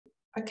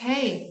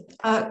Okay,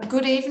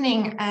 good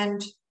evening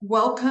and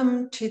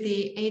welcome to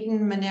the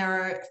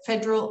Eden-Monaro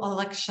Federal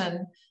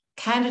Election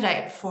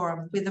Candidate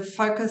Forum with a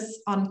focus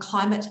on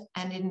climate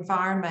and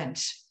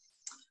environment.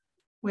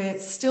 We're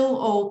still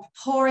all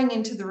pouring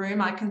into the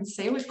room. I can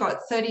see we've got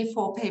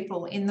 34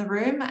 people in the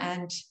room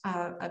and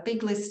a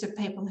big list of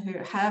people who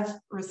have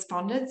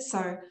responded.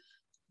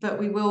 But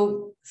we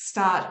will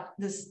start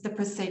the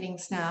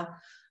proceedings now.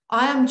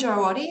 I am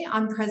Oddie.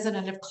 I'm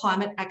President of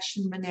Climate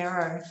Action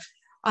Monaro.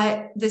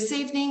 This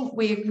evening,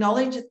 we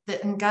acknowledge the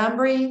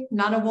Ngambri,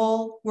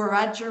 Ngunnawal,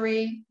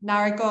 Wiradjuri,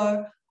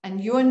 Ngarigo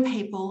and Yuin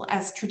people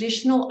as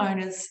traditional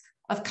owners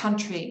of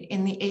country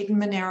in the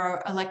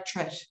Eden-Monaro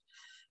electorate.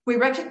 We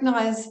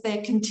recognise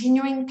their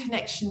continuing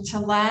connection to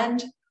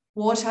land,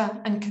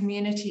 water and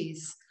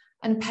communities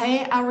and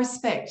pay our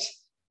respect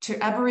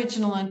to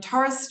Aboriginal and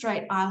Torres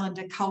Strait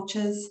Islander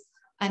cultures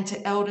and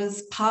to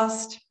elders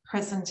past,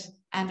 present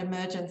and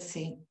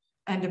emerging.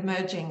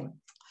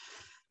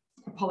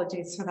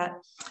 Apologies for that.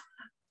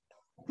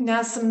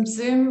 Now, some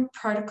Zoom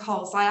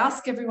protocols. I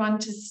ask everyone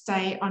to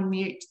stay on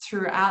mute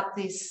throughout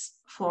this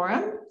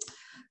forum.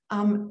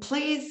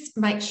 Please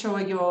make sure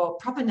your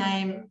proper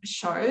name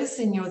shows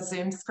in your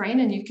Zoom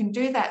screen, and you can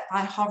do that by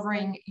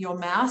hovering your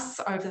mouse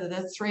over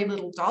the three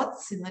little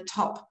dots in the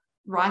top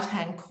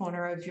right-hand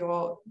corner of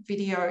your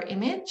video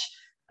image,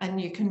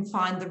 and you can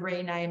find the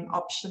rename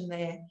option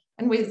there.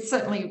 And we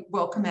certainly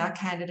welcome our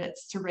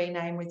candidates to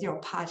rename with your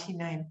party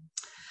name.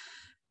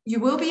 You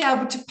will be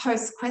able to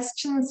post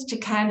questions to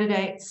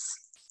candidates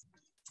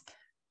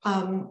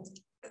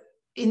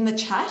in the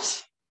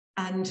chat,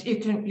 and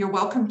you're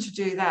welcome to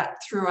do that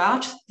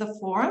throughout the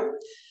forum.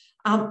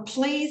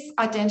 Please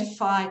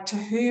identify to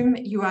whom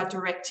you are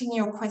directing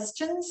your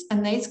questions,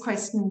 and these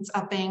questions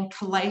are being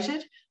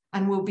collated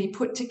and will be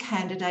put to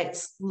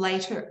candidates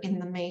later in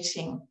the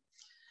meeting.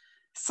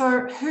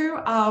 So who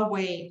are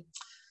we?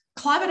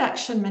 Climate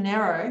Action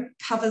Monaro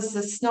covers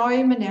the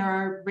Snowy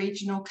Monaro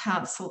Regional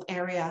Council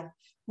area.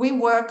 We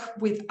work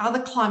with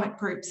other climate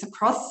groups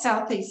across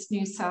southeast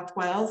New South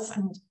Wales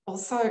and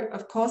also,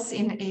 of course,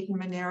 in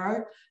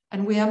Eden-Monaro,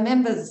 and we are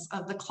members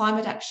of the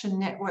Climate Action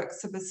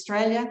Networks of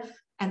Australia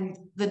and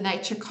the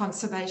Nature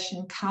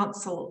Conservation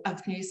Council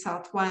of New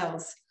South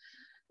Wales.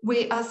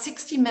 We are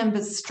 60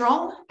 members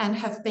strong and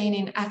have been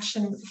in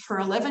action for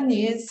 11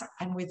 years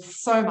and with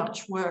so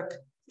much work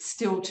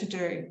still to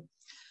do.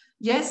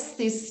 Yes,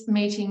 this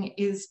meeting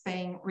is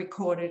being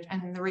recorded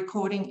and the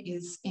recording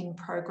is in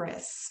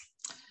progress.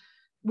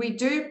 We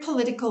do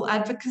political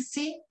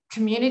advocacy,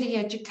 community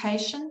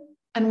education,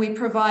 and we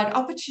provide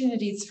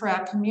opportunities for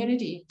our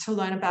community to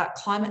learn about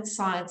climate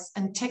science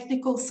and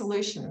technical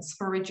solutions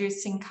for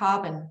reducing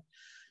carbon.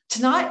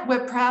 Tonight,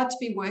 we're proud to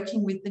be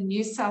working with the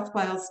New South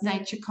Wales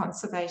Nature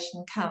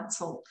Conservation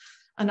Council,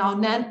 and I'll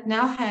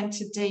now hand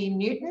to Dee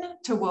Newton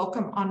to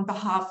welcome on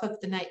behalf of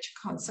the Nature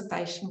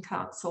Conservation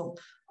Council.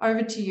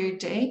 Over to you,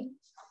 Dee.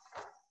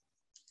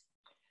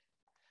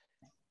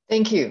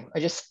 Thank you. I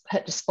just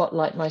had to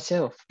spotlight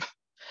myself.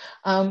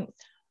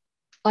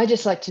 I'd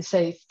just like to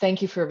say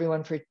thank you for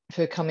everyone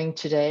for coming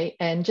today,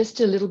 and just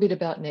a little bit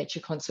about Nature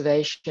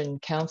Conservation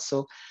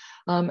Council.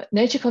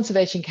 Nature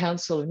Conservation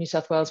Council of New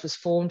South Wales was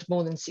formed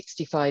more than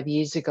 65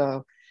 years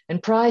ago,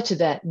 and prior to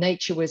that,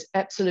 nature was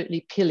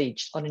absolutely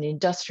pillaged on an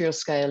industrial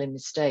scale in the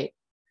state.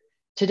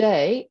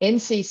 Today,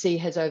 NCC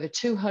has over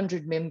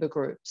 200 member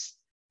groups.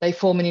 They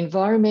form an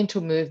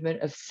environmental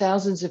movement of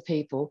thousands of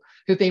people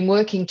who've been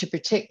working to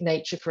protect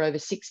nature for over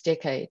 6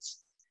 decades.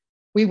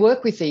 We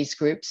work with these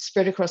groups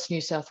spread across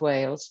New South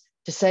Wales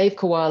to save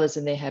koalas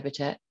and their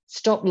habitat,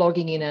 stop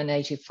logging in our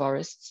native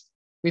forests,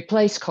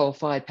 replace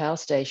coal-fired power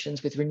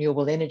stations with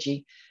renewable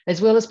energy,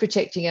 as well as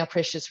protecting our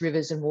precious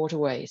rivers and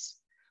waterways.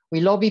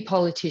 We lobby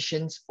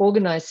politicians,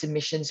 organise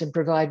submissions and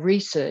provide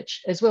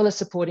research, as well as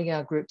supporting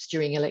our groups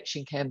during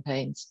election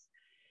campaigns.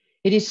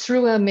 It is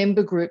through our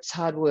member groups'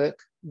 hard work,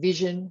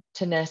 vision,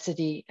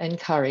 tenacity and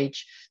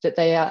courage that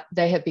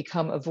they have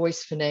become a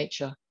voice for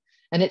nature.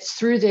 And it's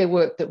through their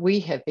work that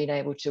we have been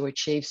able to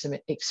achieve some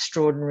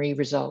extraordinary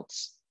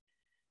results.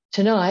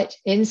 Tonight,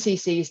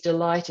 NCC is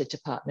delighted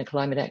to partner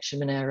Climate Action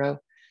Monaro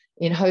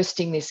in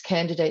hosting this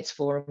candidates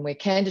forum where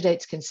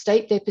candidates can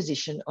state their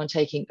position on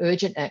taking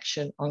urgent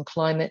action on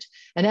climate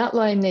and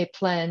outline their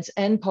plans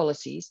and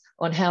policies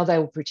on how they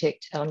will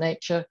protect our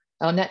nature,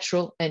 our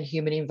natural and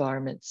human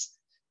environments.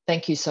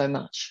 Thank you so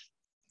much.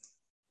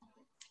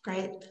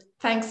 Great,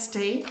 thanks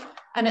Dee.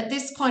 And at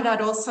this point, I'd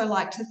also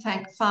like to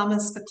thank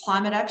Farmers for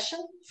Climate Action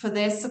for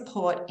their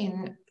support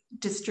in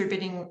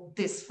distributing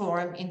this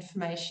forum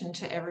information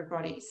to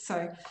everybody,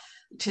 so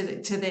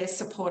to their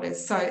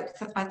supporters. So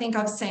I think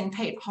I've seen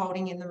Pete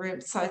Holding in the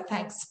room, so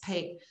thanks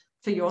Pete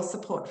for your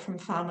support from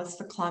Farmers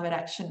for Climate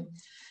Action.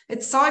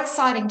 It's so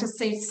exciting to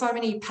see so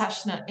many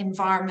passionate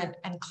environment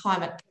and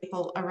climate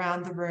people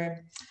around the room.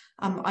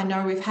 I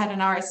know we've had an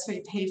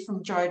RSVP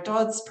from Joe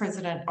Dodds,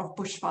 President of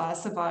Bushfire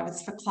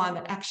Survivors for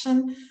Climate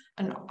Action,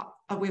 and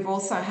we've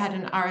also had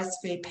an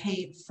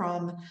RSVP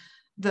from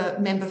the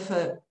member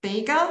for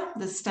Bega,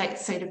 the state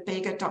seat of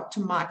Bega, Dr.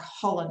 Mike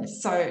Holland.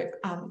 So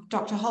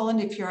Dr. Holland,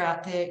 if you're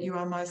out there, you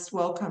are most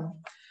welcome.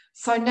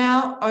 So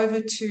now over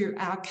to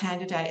our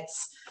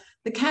candidates.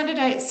 The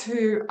candidates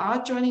who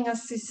are joining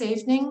us this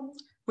evening,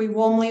 we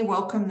warmly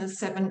welcome the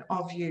 7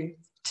 of you.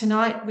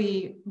 Tonight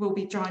we will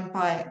be joined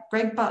by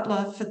Greg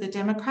Butler for the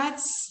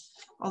Democrats,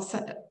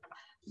 also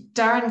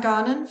Darren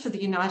Garnon for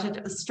the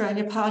United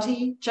Australia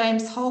Party,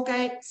 James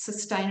Holgate,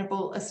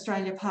 Sustainable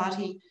Australia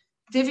Party,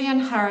 Vivian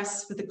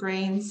Harris for the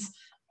Greens,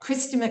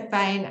 Kristy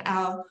McBain,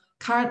 our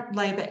current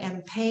Labor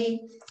MP,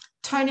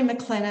 Toni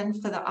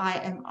McLennan for the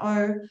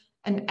IMO,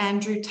 and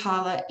Andrew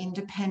Tyler,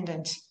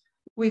 Independent.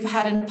 We've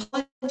had an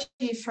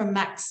apology from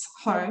Max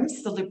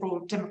Holmes, the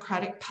Liberal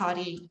Democratic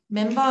Party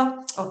member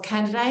or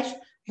candidate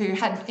who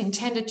had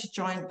intended to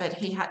join, but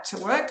he had to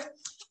work.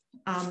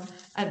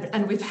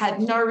 And we've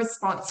had no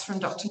response from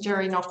Dr.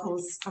 Jerry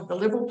Nockels of the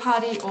Liberal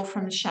Party or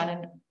from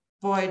Shannon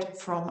Boyd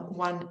from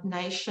One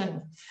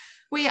Nation.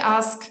 We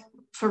ask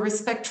for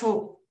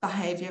respectful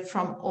behaviour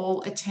from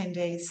all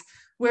attendees.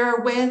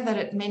 We're aware that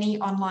at many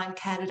online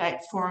candidate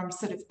forums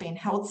that have been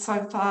held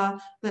so far,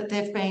 that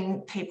there have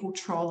been people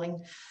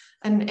trolling,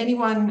 and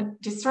anyone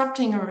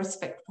disrupting a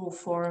respectful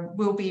forum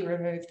will be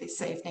removed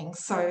this evening.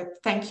 So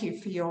thank you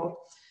for your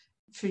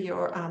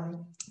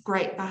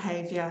great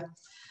behaviour.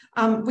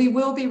 We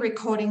will be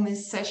recording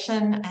this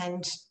session,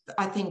 and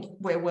I think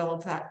we're well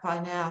of that by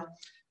now.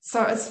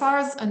 So as far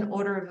as an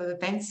order of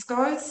events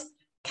goes,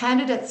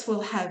 candidates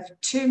will have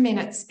 2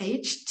 minutes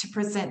each to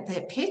present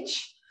their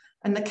pitch,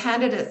 and the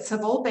candidates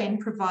have all been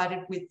provided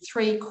with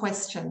 3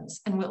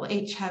 questions and will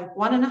each have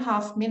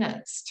 1.5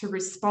 minutes to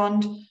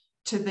respond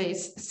to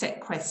these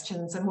set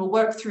questions, and we'll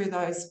work through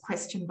those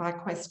question by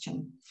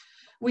question.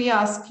 We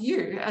ask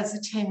you as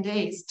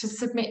attendees to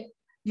submit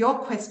your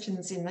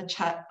questions in the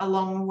chat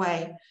along the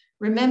way.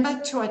 Remember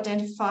to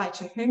identify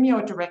to whom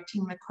you're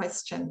directing the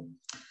question.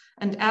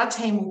 And our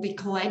team will be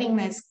collating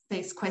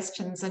these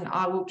questions, and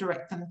I will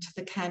direct them to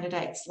the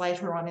candidates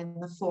later on in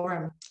the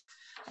forum.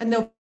 And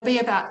there'll be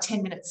about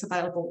 10 minutes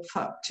available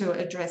to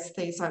address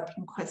these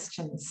open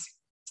questions.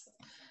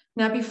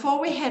 Now, before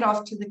we head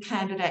off to the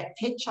candidate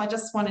pitch, I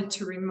just wanted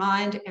to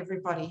remind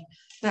everybody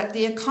that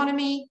the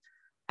economy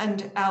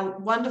and our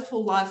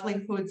wonderful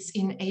livelihoods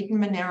in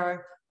Eden-Monaro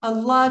are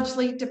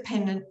largely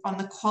dependent on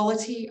the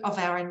quality of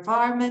our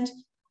environment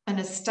and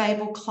a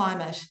stable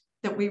climate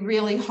that we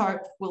really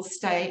hope will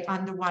stay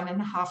under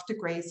 1.5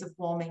 degrees of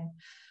warming.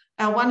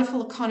 Our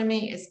wonderful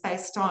economy is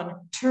based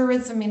on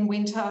tourism in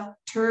winter,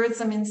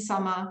 tourism in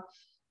summer,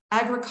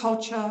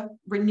 agriculture,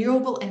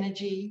 renewable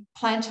energy,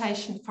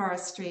 plantation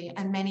forestry,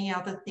 and many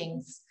other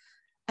things.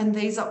 And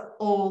these are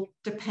all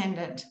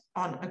dependent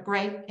on a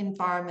great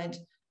environment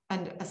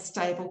and a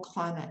stable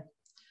climate.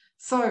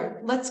 So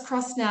let's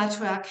cross now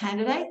to our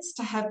candidates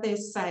to have their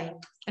say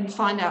and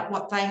find out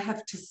what they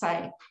have to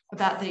say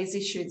about these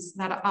issues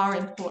that are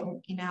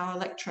important in our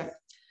electorate.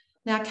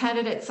 Now,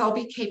 candidates, I'll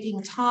be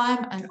keeping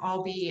time and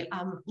I'll be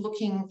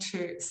looking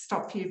to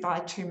stop you by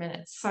 2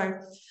 minutes. So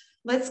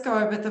let's go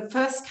over the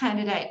first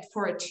candidate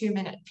for a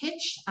 2-minute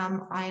pitch.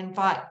 I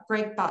invite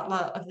Greg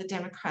Butler of the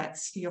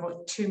Democrats for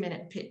your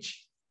 2-minute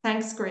pitch.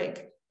 Thanks,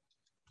 Greg.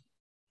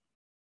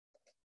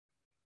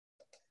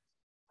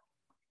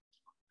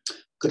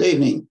 Good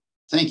evening.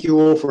 Thank you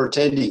all for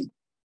attending.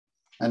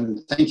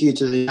 And thank you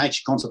to the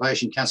Nature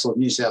Conservation Council of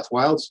New South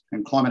Wales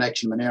and Climate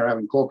Action Monaro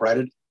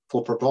Incorporated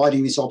for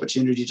providing this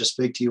opportunity to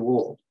speak to you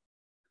all.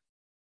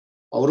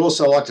 I would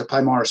also like to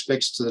pay my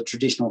respects to the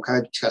traditional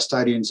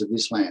custodians of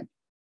this land.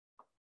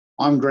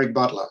 I'm Greg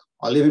Butler.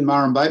 I live in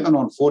Murrumbateman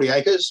on 40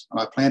 acres and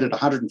I planted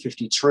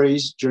 150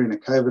 trees during the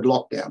COVID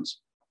lockdowns.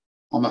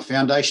 I'm a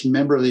foundation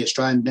member of the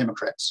Australian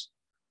Democrats.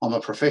 I'm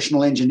a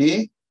professional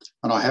engineer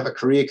and I have a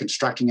career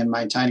constructing and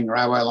maintaining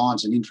railway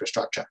lines and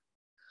infrastructure.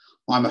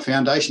 I'm a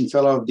Foundation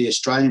Fellow of the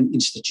Australian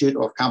Institute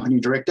of Company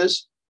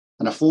Directors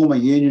and a former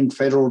Union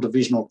Federal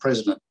Divisional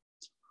President.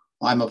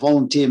 I'm a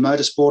volunteer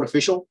motorsport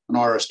official and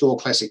I restore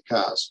classic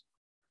cars.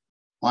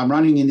 I'm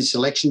running in this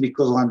election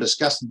because I'm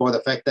disgusted by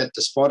the fact that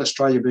despite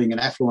Australia being an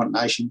affluent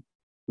nation,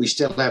 we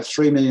still have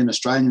 3 million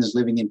Australians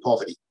living in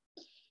poverty.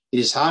 It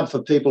is hard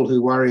for people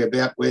who worry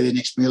about where their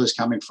next meal is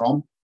coming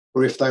from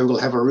or if they will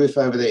have a roof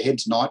over their head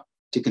tonight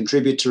to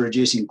contribute to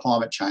reducing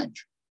climate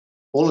change.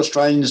 All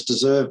Australians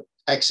deserve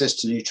access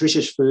to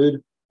nutritious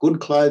food,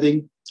 good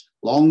clothing,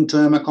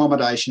 long-term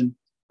accommodation,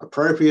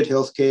 appropriate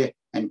healthcare,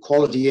 and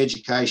quality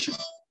education.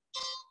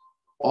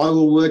 I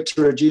will work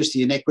to reduce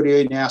the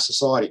inequity in our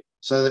society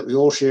so that we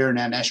all share in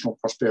our national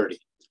prosperity.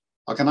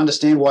 I can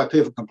understand why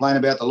people complain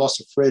about the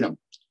loss of freedom.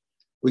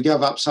 We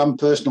give up some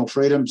personal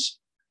freedoms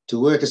to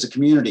work as a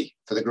community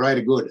for the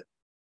greater good.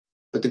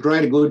 But the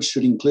greater good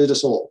should include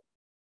us all.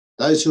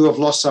 Those who have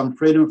lost some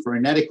freedom for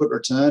inadequate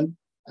return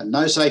and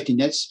no safety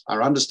nets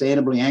are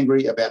understandably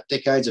angry about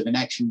decades of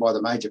inaction by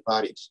the major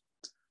parties.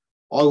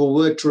 I will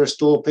work to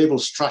restore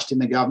people's trust in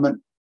the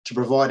government, to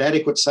provide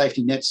adequate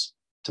safety nets,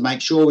 to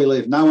make sure we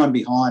leave no one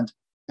behind,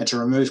 and to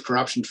remove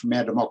corruption from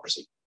our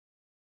democracy.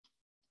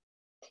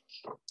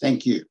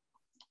 Thank you.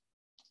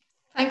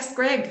 Thanks,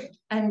 Greg.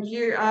 And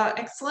you are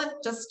excellent,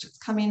 just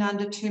come in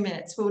under 2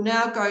 minutes. We'll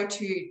now go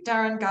to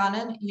Darren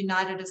Garnon,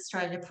 United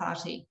Australia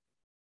Party.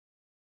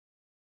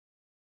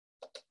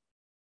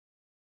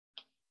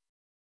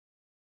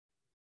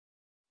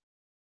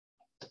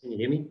 Can you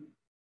hear me?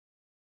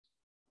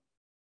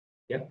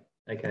 Yep,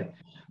 okay.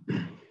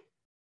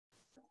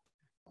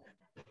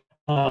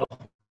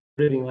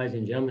 Good evening, ladies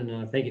and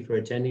gentlemen. Thank you for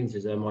attending. This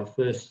is my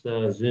first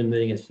Zoom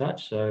meeting as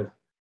such, so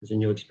it's a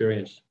new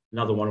experience,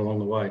 another one along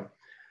the way.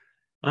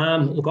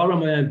 Look, I run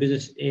my own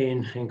business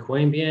in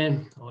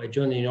Queanbeyan. I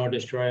joined the United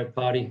Australia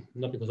Party,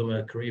 not because I'm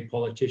a career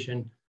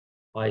politician.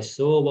 I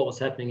saw what was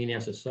happening in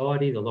our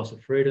society, the loss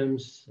of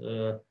freedoms,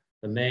 the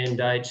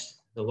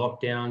mandates, the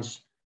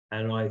lockdowns,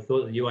 and I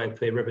thought the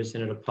UAP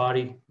represented a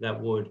party that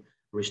would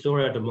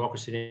restore our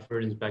democracy and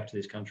freedoms back to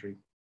this country.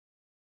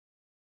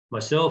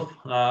 Myself,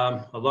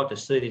 I'd like to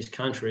see this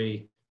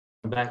country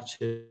back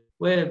to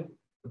where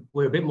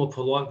we're a bit more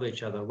polite with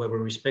each other, where we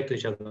respect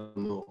each other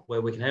more, where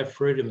we can have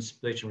freedom of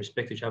speech and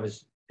respect each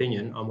other's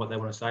opinion on what they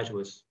want to say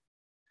to us.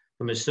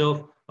 For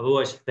myself, I've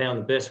always found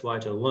the best way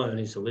to learn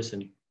is to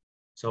listen.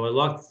 So I'd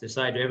like to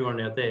say to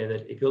everyone out there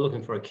that if you're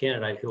looking for a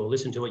candidate who will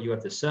listen to what you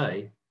have to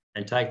say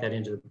and take that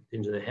into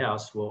the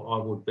House, well, I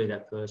would be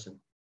that person.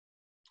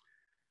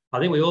 I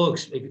think we all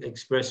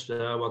expressed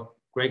what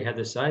Greg had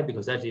to say,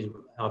 because that is,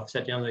 I've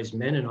sat down with these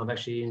men and I've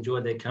actually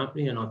enjoyed their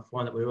company, and I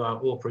find that we are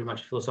all pretty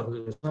much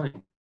philosophically the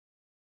same.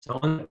 So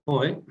on that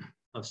point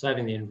of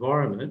saving the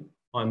environment,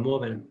 I'm more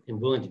than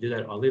willing to do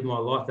that. I live my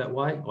life that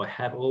way. I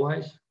have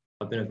always.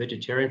 I've been a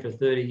vegetarian for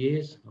 30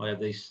 years. I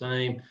have these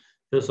same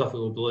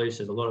philosophical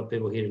beliefs as a lot of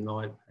people here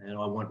tonight, and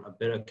I want a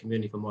better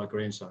community for my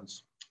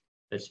grandsons.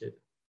 That's it.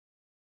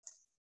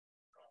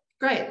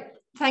 Great.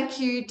 Thank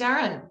you,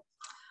 Darren.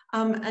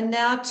 And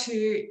now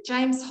to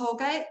James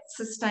Holgate,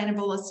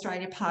 Sustainable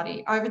Australia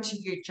Party. Over to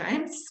you,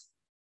 James.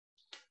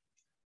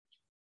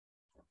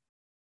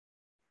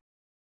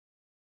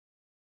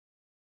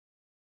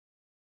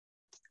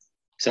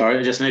 Sorry,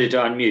 I just needed to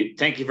unmute.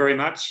 Thank you very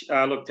much.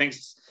 Look,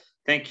 thanks.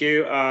 Thank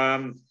you.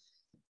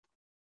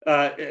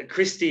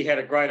 Kristy had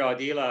a great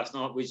idea last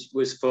night, which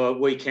was for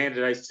we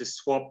candidates to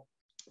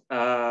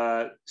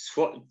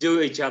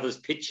do each other's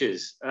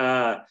pictures.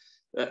 I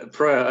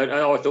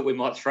thought we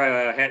might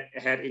throw our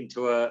hat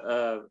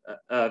into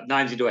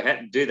names into a hat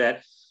and do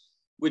that,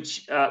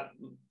 which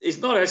is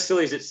not as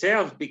silly as it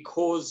sounds,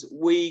 because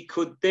we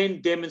could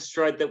then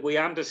demonstrate that we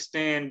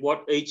understand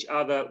where each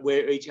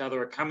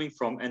other are coming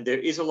from, and there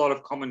is a lot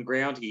of common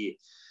ground here.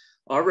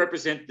 I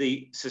represent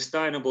the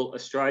Sustainable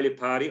Australia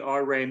Party. I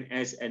ran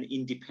as an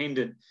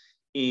independent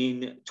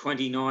in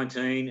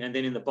 2019, and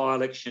then in the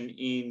by-election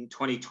in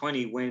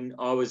 2020, when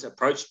I was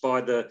approached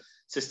by the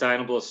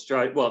Sustainable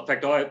Australia. Well, in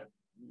fact, I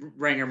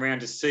rang around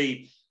to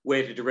see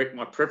where to direct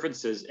my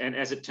preferences, and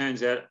as it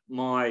turns out,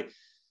 my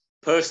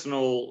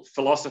personal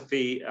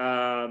philosophy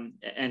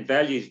and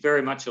values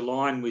very much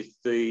align with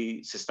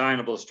the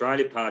Sustainable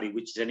Australia Party,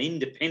 which is an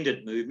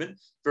independent movement,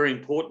 very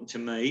important to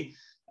me,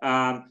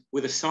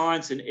 with a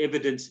science and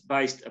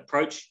evidence-based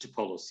approach to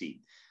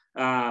policy.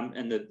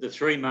 And the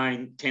three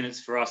main tenets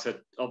for us are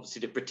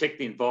obviously to protect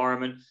the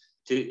environment,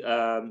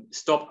 to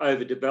stop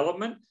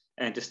overdevelopment,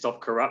 and to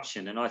stop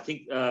corruption. And I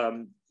think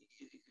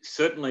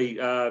certainly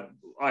I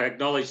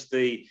acknowledge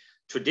the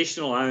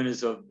traditional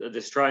owners of the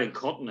Australian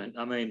continent.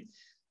 I mean,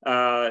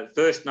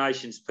 First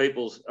Nations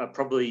peoples are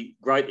probably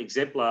great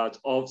exemplars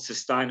of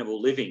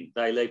sustainable living.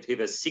 They lived here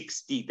for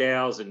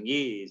 60,000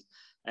 years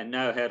and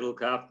know how to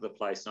look after the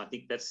place. And I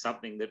think that's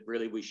something that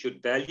really we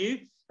should value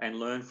and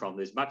learn from.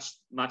 There's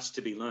much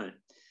to be learned.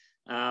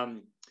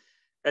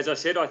 As I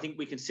said, I think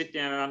we can sit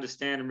down and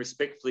understand and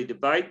respectfully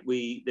debate.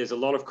 There's a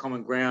lot of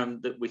common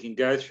ground that we can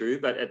go through,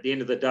 but at the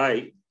end of the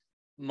day,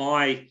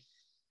 my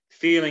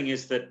feeling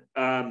is that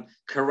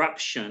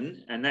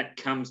corruption, and that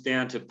comes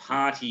down to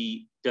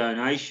party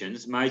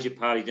donations, major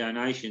party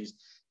donations,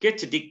 get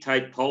to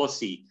dictate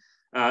policy,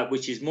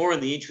 which is more in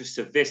the interests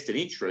of vested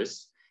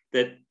interests,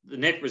 that the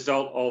net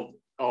result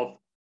of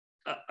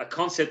a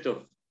concept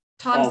of...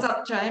 Time's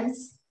up,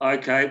 James.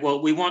 Okay,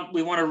 well, we want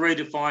to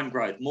redefine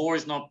growth. More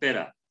is not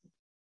better.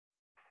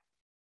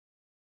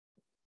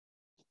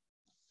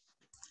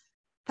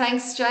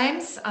 Thanks,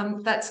 James.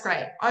 That's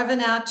great. Over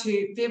now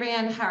to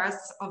Vivian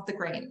Harris of the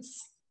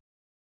Greens.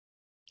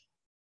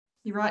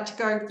 You right to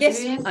go, yes,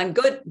 Vivian? I'm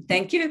good.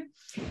 Thank you.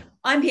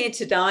 I'm here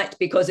tonight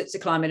because it's a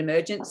climate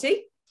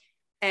emergency,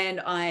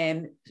 and I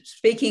am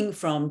speaking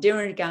from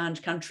Eden-Monaro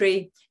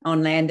country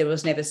on land that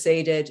was never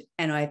ceded,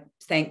 and I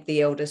thank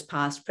the elders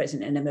past,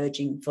 present and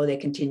emerging for their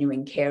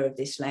continuing care of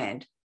this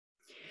land.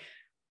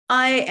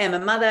 I am a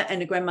mother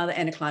and a grandmother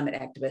and a climate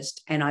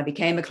activist, and I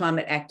became a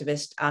climate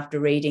activist after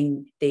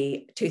reading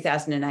the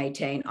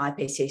 2018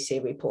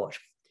 IPCC report.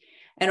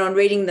 And on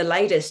reading the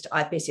latest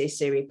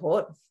IPCC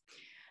report,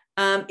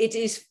 it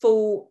is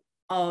full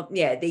of,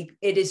 it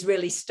is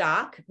really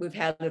stark with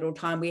how little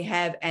time we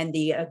have and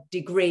the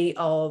degree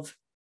of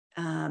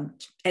an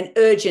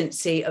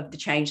urgency of the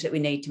change that we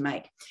need to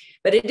make.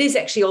 But it is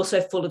actually also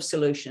full of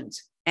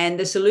solutions. And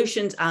the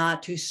solutions are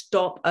to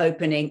stop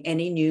opening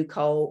any new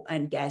coal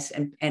and gas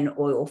and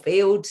oil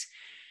fields,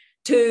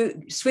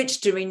 to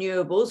switch to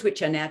renewables,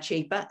 which are now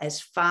cheaper,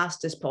 as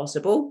fast as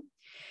possible,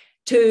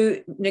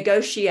 to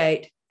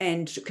negotiate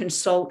and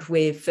consult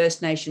with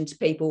First Nations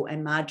people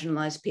and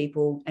marginalised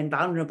people and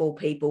vulnerable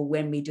people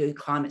when we do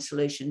climate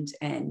solutions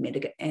and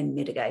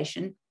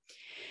mitigation.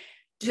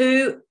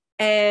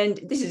 And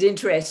this is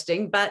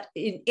interesting, but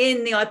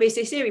in the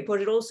IPCC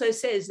report, it also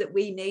says that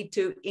we need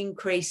to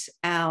increase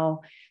our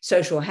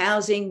social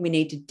housing, we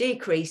need to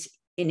decrease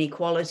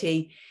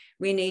inequality,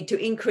 we need to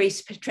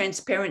increase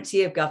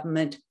transparency of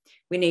government,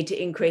 we need to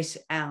increase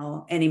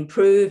and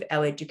improve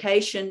our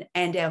education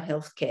and our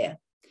healthcare.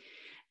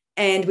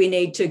 And we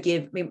need to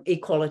give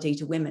equality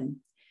to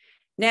women.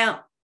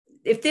 Now,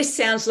 if this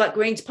sounds like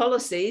Greens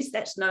policies,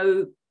 that's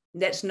no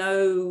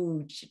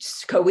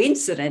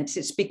coincidence.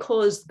 It's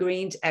because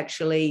Greens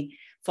actually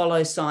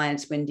follow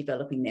science when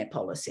developing their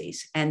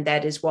policies. And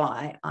that is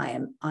why I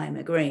am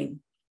a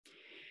Green.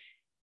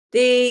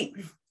 The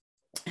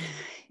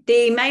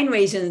main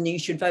reason you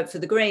should vote for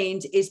the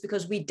Greens is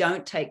because we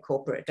don't take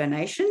corporate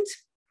donations.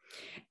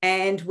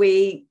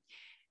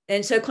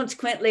 And so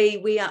consequently,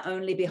 we are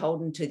only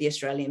beholden to the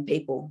Australian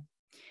people.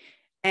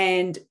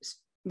 And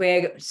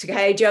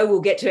okay, Joe, we'll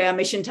get to our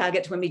mission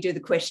targets when we do the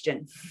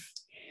question.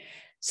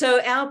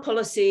 So our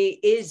policy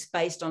is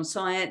based on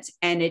science,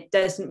 and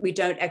we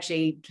don't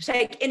actually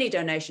take any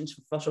donations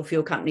from fossil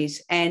fuel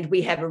companies, and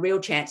we have a real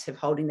chance of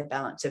holding the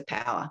balance of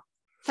power.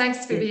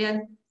 Thanks,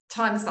 Vivian.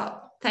 Time's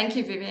up. Thank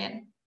you,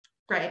 Vivian.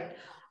 Great.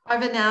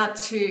 Over now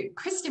to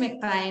Kristy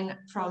McBain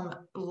from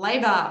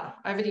Labor.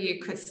 Over to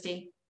you,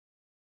 Kristy.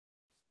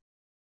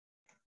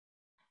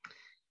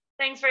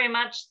 Thanks very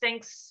much.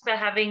 Thanks for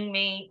having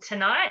me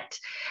tonight.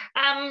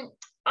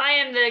 I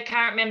am the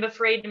current member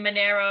for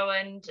Eden-Monaro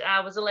and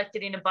was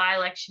elected in a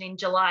by-election in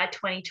July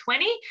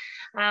 2020.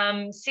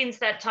 Since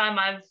that time,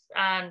 I've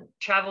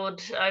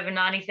travelled over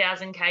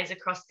 90,000 k's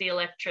across the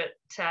electorate,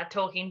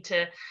 talking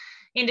to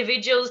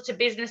individuals, to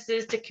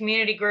businesses, to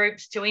community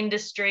groups, to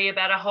industry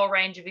about a whole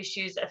range of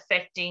issues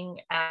affecting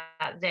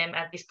them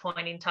at this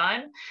point in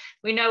time.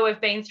 We know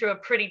we've been through a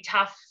pretty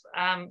tough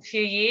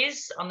few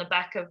years on the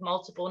back of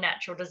multiple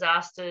natural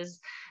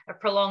disasters, a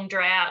prolonged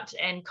drought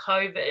and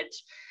COVID.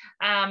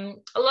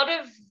 A lot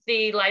of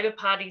the Labor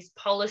Party's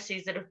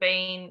policies that have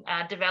been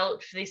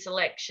developed for this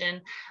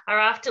election are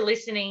after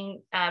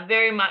listening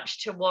very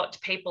much to what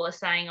people are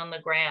saying on the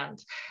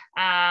ground.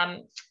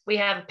 We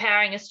have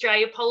Powering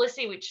Australia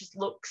policy, which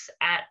looks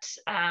at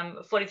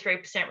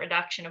 43%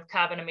 reduction of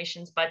carbon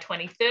emissions by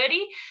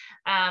 2030,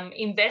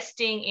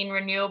 investing in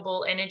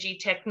renewable energy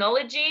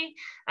technology,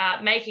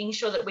 making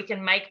sure that we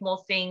can make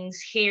more things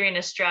here in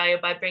Australia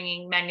by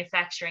bringing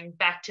manufacturing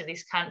back to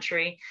this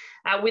country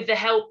with the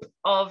help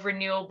of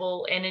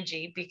renewable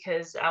energy,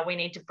 because we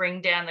need to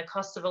bring down the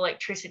cost of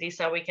electricity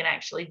so we can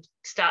actually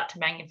start to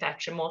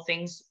manufacture more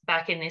things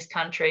back in this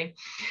country.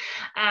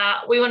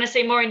 We want to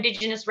see more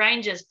Indigenous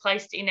rangers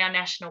placed in our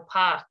national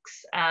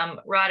parks.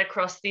 Right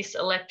across this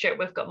electorate,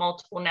 we've got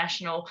multiple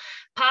national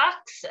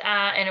parks,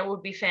 and it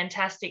would be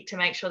fantastic to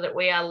make sure that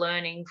we are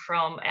learning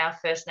from our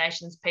First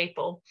Nations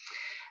people.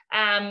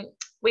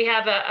 We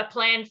have a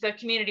plan for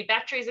community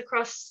batteries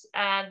across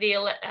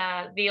the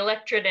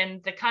electorate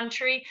and the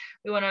country.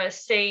 We want to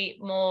see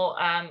more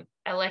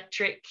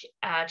electric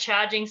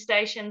charging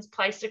stations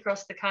placed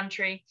across the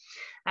country.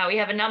 We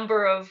have a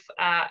number of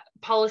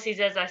policies,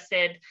 as I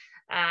said,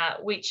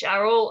 which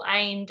are all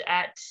aimed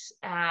at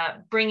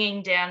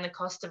bringing down the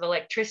cost of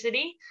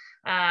electricity,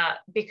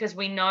 because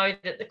we know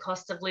that the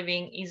cost of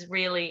living is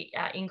really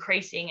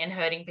increasing and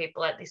hurting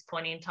people at this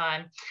point in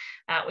time.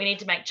 We need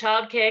to make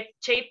childcare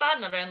cheaper.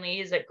 Not only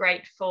is it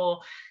great for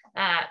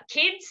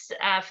kids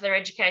for their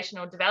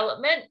educational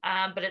development,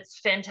 but it's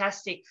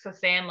fantastic for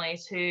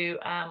families who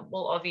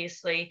will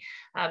obviously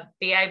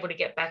be able to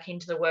get back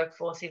into the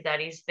workforce if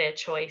that is their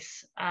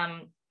choice.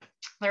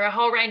 There are a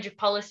whole range of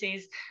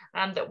policies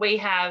that we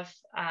have.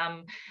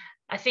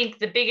 I think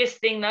the biggest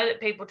thing, though, that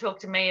people talk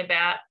to me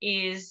about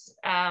is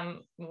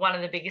one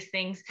of the biggest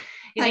things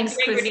is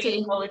integrity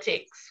in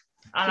politics.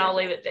 And I'll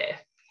leave it there.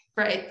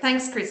 Great.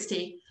 Thanks,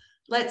 Kristy.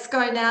 Let's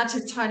go now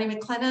to Toni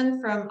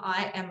McLennan from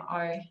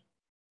IMO.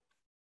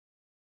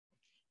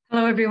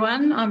 Hello,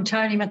 everyone. I'm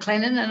Toni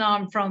McLennan and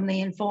I'm from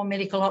the Informed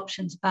Medical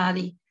Options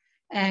Party.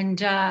 And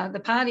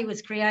the party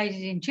was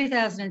created in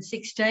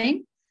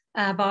 2016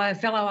 by a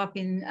fellow up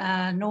in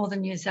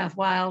northern New South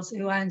Wales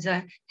who owns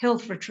a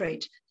health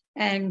retreat.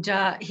 And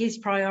his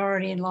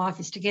priority in life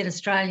is to get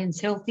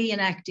Australians healthy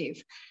and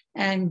active.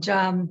 And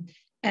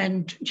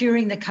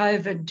during the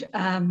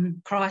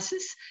COVID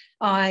crisis,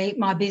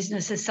 my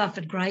business has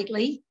suffered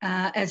greatly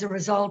as a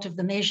result of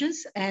the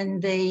measures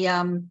and the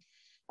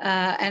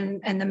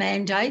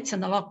mandates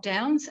and the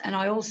lockdowns. And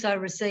I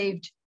also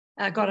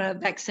got a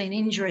vaccine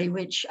injury,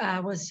 which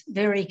was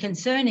very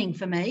concerning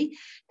for me.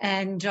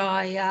 And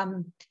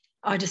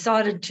I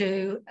decided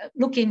to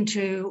look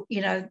into,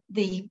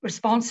 the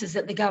responses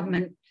that the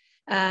government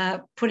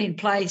put in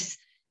place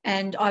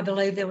And I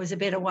believe there was a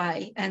better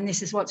way. And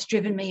this is what's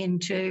driven me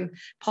into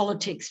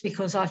politics,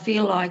 because I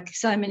feel like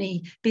so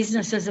many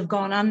businesses have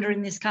gone under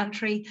in this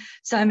country.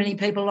 So many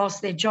people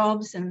lost their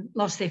jobs and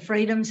lost their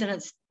freedoms,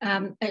 and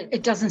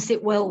it doesn't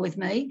sit well with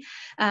me.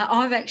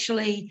 I've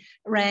actually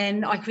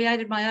I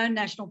created my own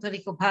national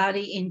political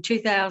party in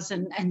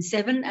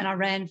 2007, and I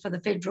ran for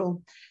the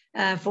federal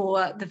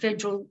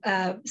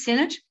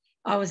Senate.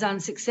 I was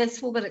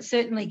unsuccessful, but it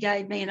certainly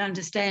gave me an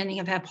understanding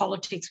of how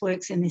politics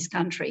works in this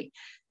country.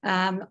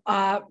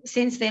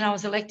 Since then, I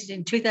was elected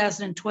in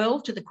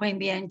 2012 to the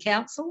Queanbeyan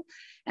Council,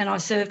 and I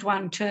served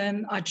one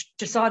term. I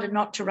decided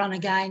not to run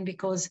again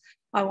because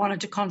I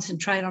wanted to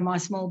concentrate on my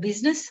small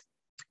business,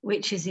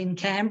 which is in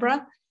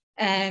Canberra.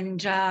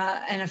 And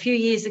a few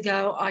years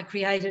ago, I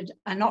created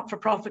a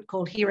not-for-profit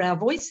called Hear Our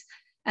Voice,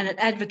 and it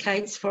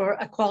advocates for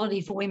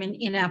equality for women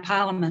in our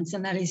parliaments,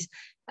 and that is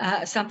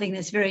something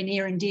that's very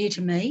near and dear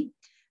to me.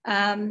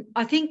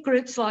 I think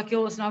groups like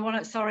yours, and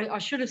I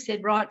should have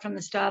said right from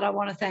the start, I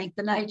want to thank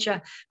the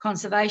Nature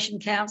Conservation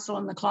Council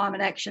and the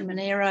Climate Action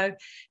Monaro.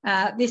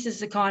 This is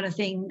the kind of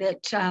thing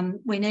that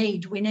we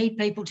need. We need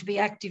people to be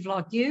active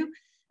like you.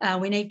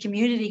 We need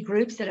community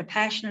groups that are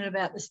passionate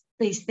about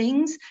these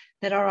things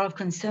that are of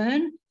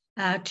concern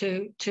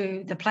to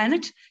the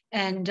planet.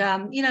 And,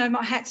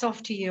 my hat's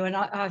off to you, and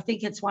I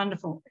think it's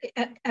wonderful.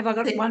 Have I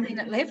got 1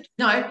 minute left?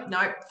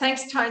 No.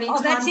 Thanks, Toni.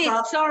 Oh, that's it.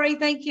 Up. Sorry,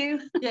 thank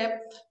you.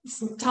 Yep,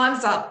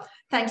 time's up.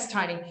 Thanks,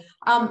 Toni.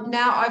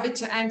 Now over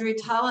to Andrew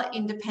Taylor,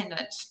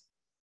 Independent.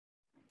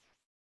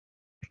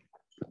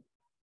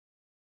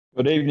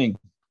 Good evening.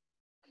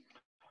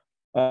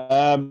 You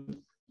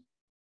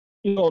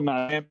all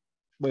know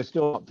we're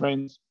still not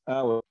friends,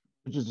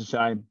 which is a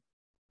shame.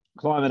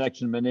 Climate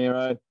Action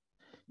Monaro,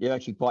 you're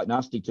actually quite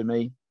nasty to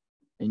me,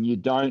 and you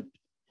don't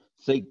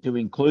seek to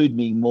include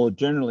me more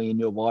generally in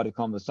your wider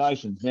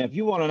conversations. Now, if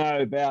you want to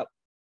know about,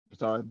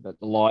 the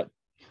light,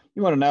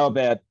 you want to know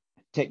about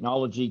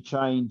technology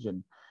change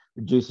and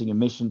reducing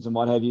emissions and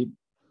what have you,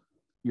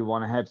 you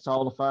want to have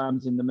solar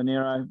farms in the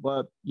Monaro,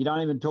 well, you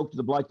don't even talk to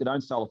the bloke that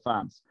owns solar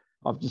farms.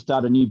 I've just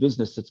started a new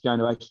business that's going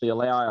to actually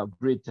allow our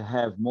grid to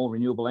have more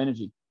renewable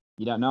energy.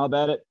 You don't know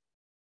about it?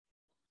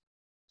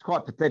 It's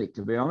quite pathetic,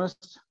 to be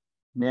honest.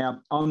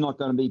 Now, I'm not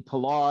going to be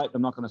polite.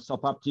 I'm not going to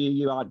sop up to you.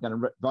 You aren't going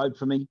to vote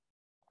for me.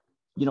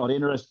 You're not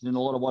interested in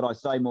a lot of what I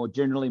say more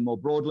generally, more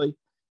broadly.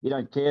 You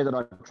don't care that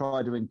I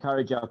try to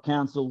encourage our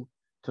council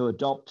to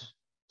adopt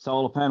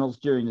solar panels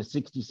during the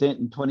 60 cent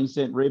and 20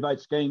 cent rebate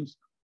schemes.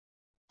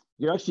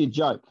 You're actually a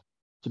joke,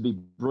 to be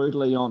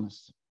brutally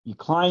honest. You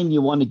claim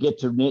you want to get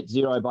to net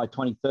zero by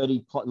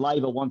 2030.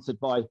 Labor wants it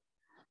by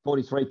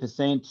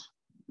 43%.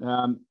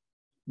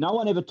 No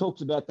one ever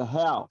talks about the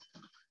how.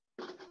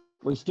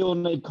 We still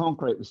need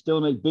concrete. We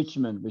still need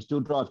bitumen. We still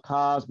drive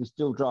cars. We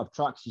still drive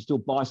trucks. You still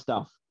buy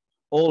stuff.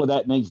 All of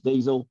that needs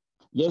diesel.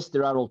 Yes,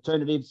 there are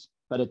alternatives,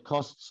 but it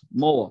costs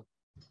more.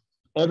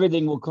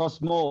 Everything will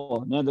cost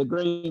more. Now, the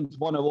Greens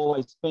want to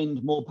always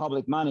spend more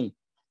public money.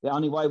 The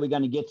only way we're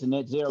going to get to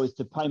net zero is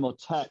to pay more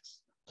tax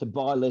to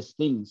buy less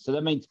things. So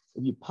that means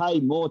if you pay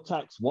more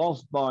tax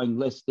whilst buying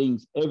less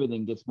things,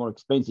 everything gets more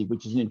expensive,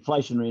 which is an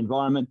inflationary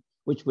environment,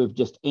 which we've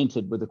just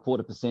entered with a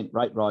 0.25%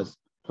 rate rise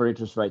for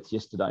interest rates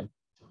yesterday.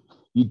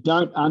 You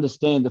don't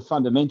understand the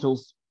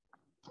fundamentals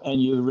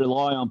and you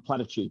rely on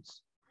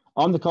platitudes.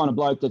 I'm the kind of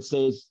bloke that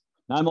says,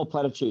 no more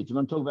platitudes. You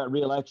want to talk about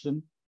real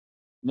action?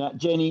 Now,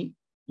 Jenny,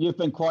 you've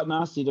been quite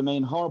nasty to me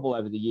and horrible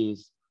over the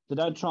years. So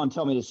don't try and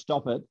tell me to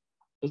stop it.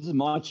 This is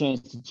my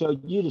chance to tell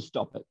you to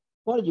stop it.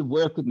 Why don't you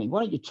work with me?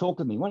 Why don't you talk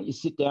with me? Why don't you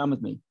sit down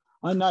with me?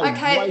 I know.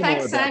 Okay,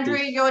 thanks, Andrew.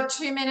 Your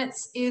 2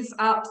 minutes is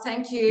up.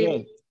 Thank you. Yeah,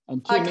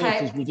 and 2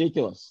 minutes is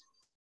ridiculous.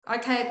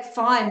 Okay,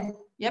 fine.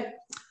 Yep.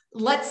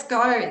 Let's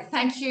go.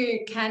 Thank you,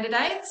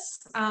 candidates,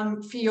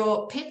 for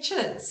your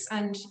pitches.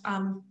 And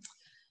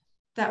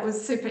that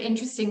was super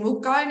interesting. We'll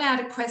go now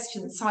to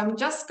questions. So I'm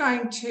just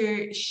going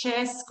to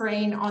share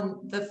screen on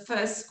the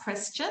first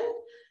question.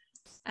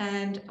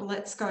 And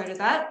let's go to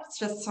that,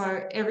 just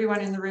so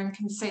everyone in the room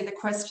can see the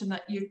question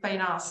that you've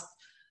been asked.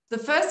 The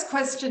first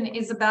question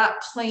is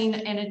about clean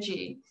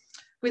energy.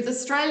 With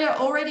Australia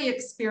already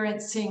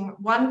experiencing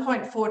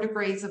 1.4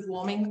 degrees of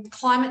warming,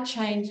 climate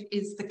change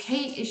is the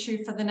key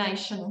issue for the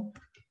nation.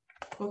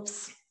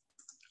 Oops.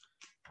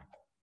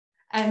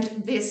 And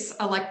this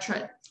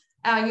electorate.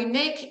 Our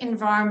unique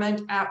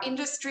environment, our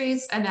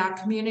industries and our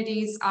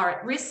communities are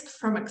at risk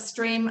from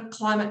extreme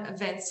climate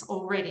events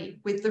already,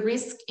 with the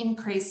risk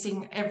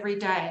increasing every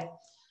day.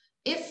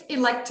 If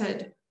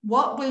elected,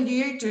 what will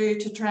you do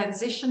to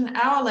transition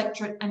our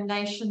electorate and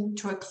nation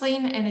to a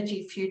clean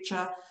energy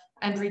future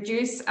and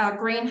reduce our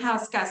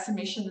greenhouse gas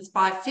emissions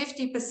by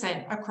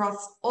 50%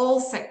 across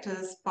all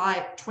sectors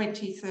by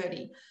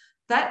 2030?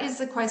 That is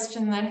the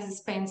question that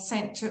has been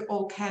sent to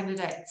all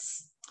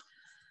candidates.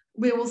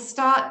 We will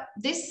start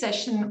this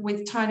session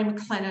with Toni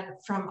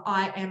McLennan from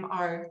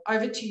IMO.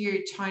 Over to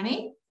you,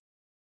 Toni.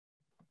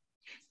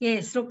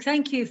 Yes, look,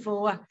 thank you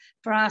for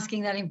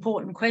asking that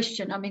important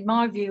question. I mean,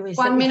 my view is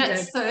 1 minute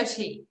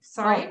 30,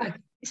 sorry.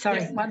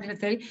 sorry, Yes. 1 minute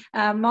 30.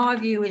 My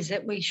view is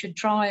that we should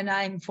try and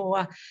aim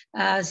for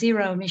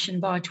zero emission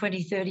by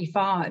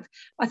 2035.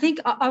 I think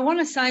I want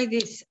to say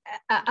this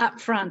up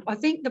front. I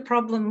think the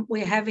problem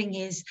we're having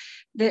is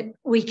that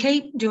we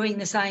keep doing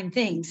the same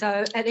thing.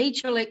 So at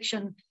each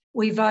election,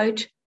 we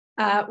vote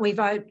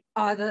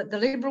either the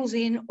Liberals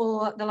in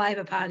or the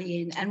Labor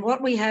Party in. And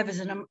what we have is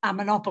a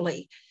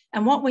monopoly.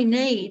 And what we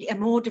need are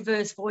more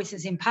diverse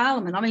voices in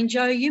Parliament. I mean,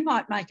 Joe, you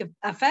might make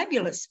a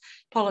fabulous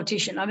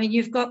politician. I mean,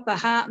 you've got the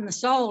heart and the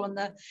soul and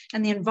the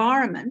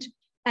environment.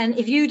 And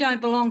if you don't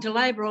belong to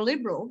Labor or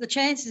Liberal, the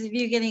chances of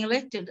you getting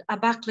elected are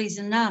Buckley's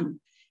and none.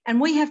 And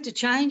we have to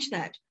change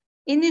that.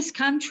 In this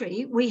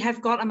country, we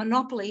have got a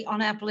monopoly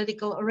on our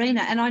political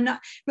arena. And I know,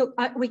 look,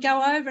 we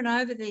go over and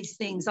over these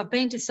things. I've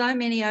been to so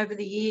many over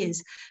the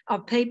years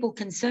of people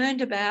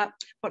concerned about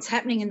what's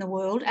happening in the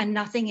world and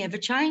nothing ever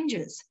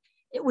changes.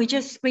 We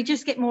just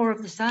get more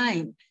of the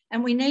same,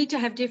 and we need to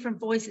have different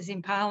voices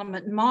in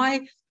Parliament. And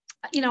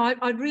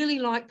I'd really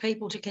like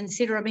people to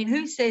consider, I mean,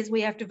 who says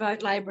we have to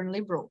vote Labor and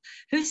Liberal?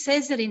 Who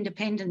says that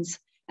independents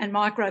and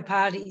micro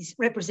parties,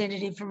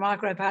 representative from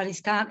micro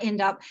parties, can't end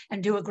up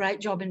and do a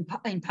great job in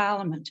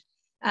Parliament?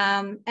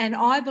 And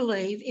I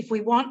believe if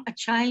we want a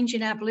change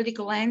in our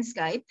political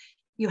landscape,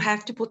 you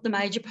have to put the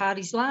major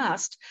parties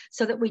last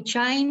so that we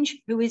change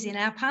who is in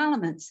our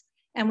parliaments.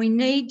 And we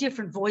need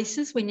different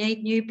voices, we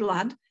need new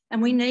blood,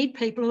 and we need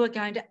people who are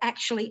going to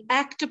actually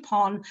act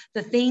upon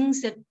the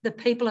things that the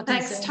people are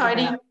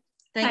concerned about.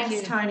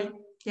 Thanks, Toni.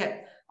 Yeah.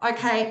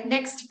 Okay,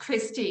 next to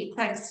Kristy.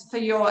 Thanks for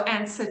your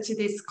answer to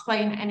this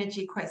clean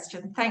energy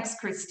question. Thanks,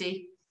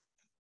 Kristy.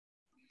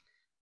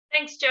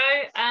 Thanks,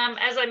 Joe.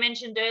 As I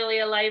mentioned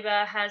earlier,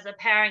 Labor has a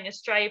Powering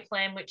Australia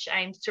plan which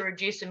aims to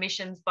reduce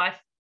emissions by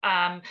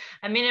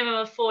a minimum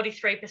of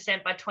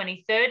 43% by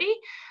 2030.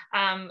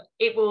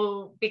 It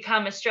will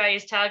become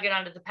Australia's target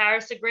under the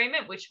Paris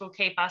Agreement, which will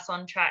keep us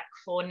on track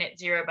for net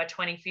zero by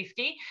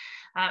 2050.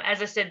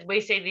 As I said, we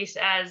see this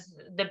as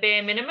the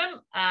bare minimum,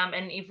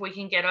 and if we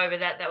can get over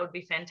that, that would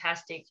be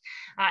fantastic.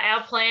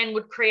 Our plan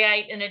would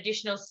create an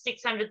additional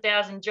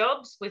 600,000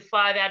 jobs, with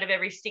 5 out of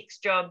every 6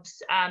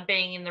 jobs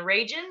being in the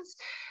regions.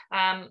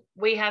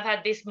 We have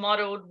had this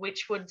modelled,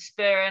 which would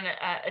spur an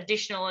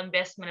additional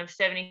investment of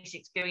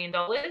 $76 billion.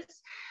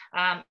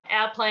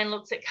 Our plan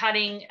looks at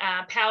cutting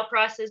power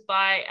prices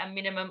by a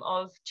minimum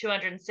of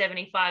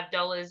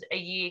 $275 a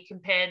year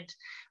compared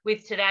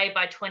with today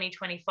by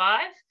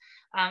 2025.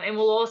 And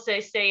we'll also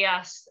see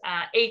us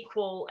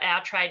equal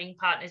our trading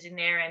partners in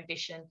their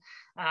ambition,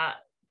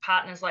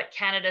 partners like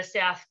Canada,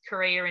 South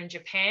Korea and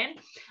Japan.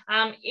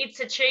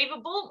 It's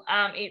achievable.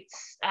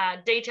 It's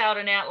detailed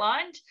and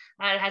outlined.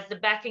 It has the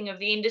backing of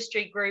the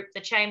industry group, the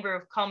Chamber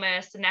of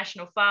Commerce, the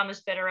National Farmers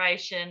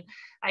Federation,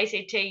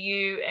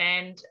 ACTU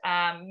and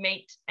Red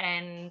Meat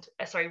and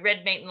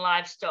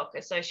Livestock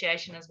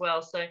Association as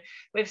well. So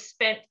we've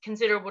spent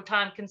considerable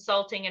time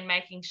consulting and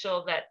making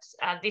sure that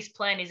this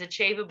plan is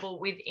achievable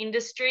with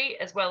industry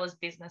as well as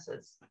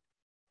businesses.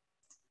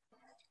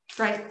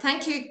 Great,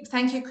 thank you,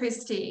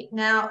 Kristy.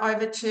 Now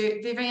over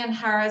to Vivian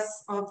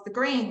Harris of the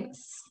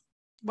Greens.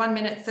 1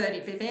 minute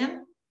 30,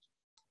 Vivian.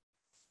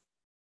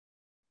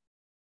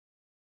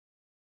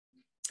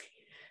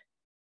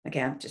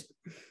 Okay,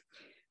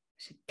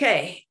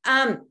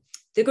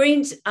 the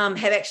Greens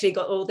have actually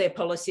got all their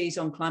policies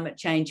on climate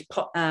change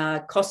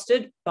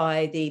costed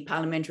by the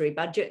Parliamentary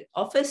Budget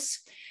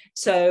Office.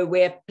 So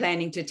we're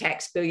planning to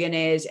tax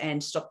billionaires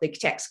and stop the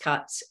tax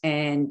cuts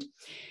and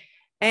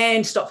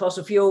stop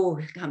fossil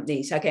fuel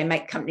companies, okay,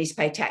 make companies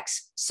pay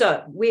tax.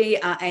 So we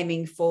are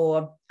aiming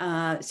for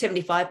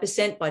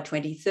 75% by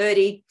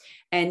 2030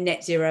 and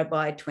net zero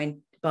by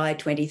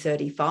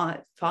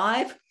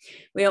 2035.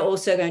 We are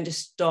also going to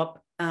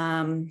stop,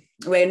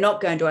 we're not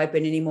going to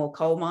open any more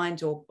coal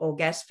mines or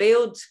gas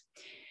fields.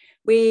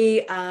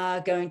 We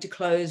are going to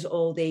close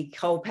all the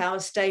coal power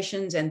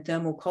stations and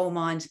thermal coal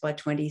mines by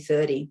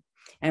 2030.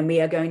 And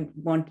we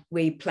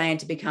plan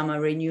to become a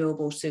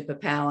renewable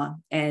superpower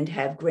and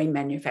have green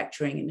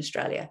manufacturing in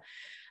Australia.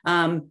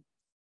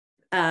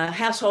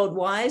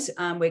 Household-wise,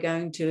 we're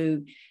going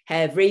to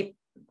have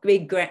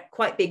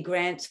quite big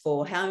grants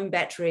for home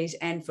batteries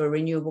and for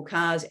renewable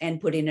cars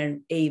and put in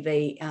an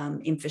EV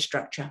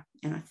infrastructure.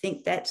 And I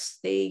think that's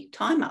the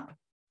time up.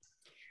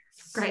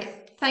 Great.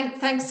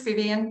 Thanks,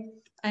 Vivian.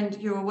 And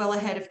you're well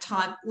ahead of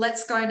time.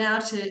 Let's go now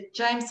to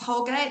James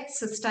Holgate,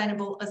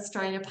 Sustainable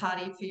Australia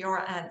Party, for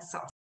your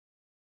answer.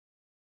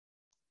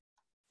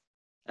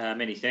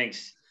 Many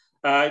thanks.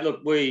 Look,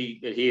 we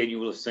here, and you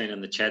will have seen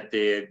in the chat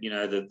there, you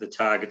know, the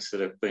targets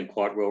that have been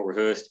quite well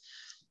rehearsed.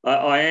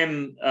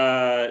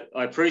 I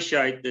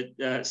appreciate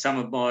that some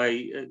of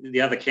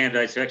the other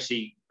candidates are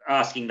actually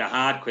asking the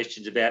hard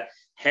questions about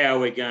how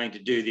we're going to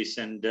do this,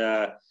 and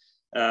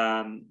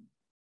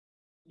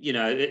you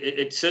know,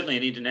 it's certainly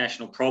an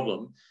international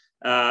problem,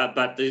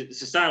 but the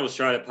Sustainable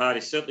Australia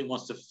Party certainly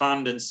wants to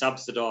fund and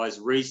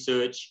subsidise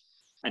research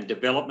and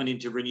development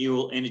into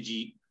renewable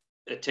energy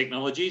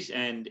technologies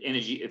and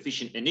energy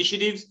efficient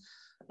initiatives.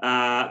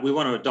 We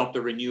want to adopt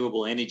a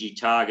renewable energy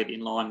target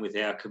in line with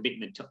our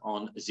commitment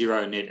on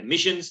zero net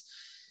emissions.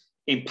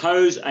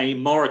 Impose a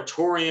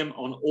moratorium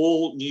on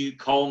all new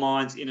coal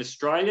mines in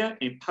Australia.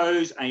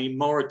 Impose a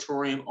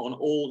moratorium on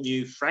all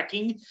new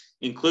fracking,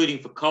 including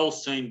for coal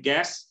seam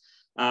gas.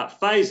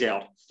 Phase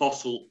out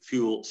fossil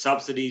fuel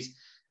subsidies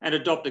and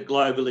adopt a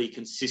globally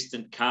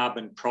consistent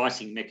carbon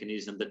pricing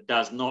mechanism that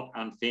does not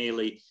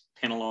unfairly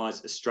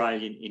penalise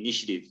Australian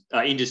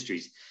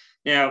industries.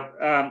 Now,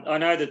 I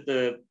know that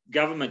the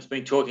government's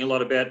been talking a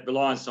lot about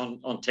reliance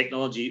on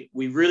technology.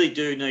 We really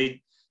do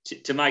need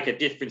to make a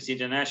difference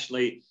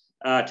internationally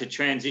to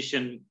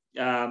transition,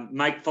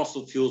 make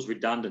fossil fuels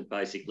redundant,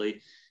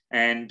 basically.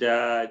 And,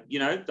 you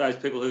know, those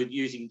people who are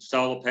using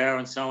solar power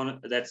and so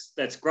on,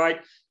 that's great.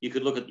 You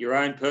could look at your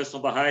own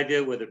personal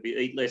behaviour, whether it be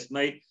eat less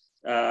meat,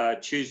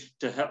 choose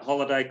to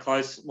holiday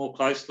more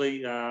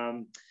closely,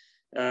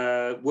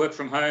 work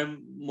from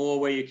home more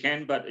where you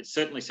can, but it's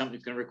certainly something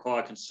that's going to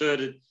require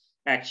concerted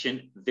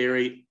action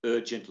very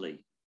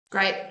urgently.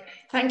 Great.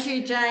 Thank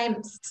you,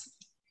 James.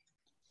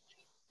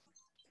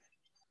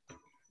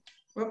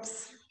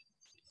 Whoops.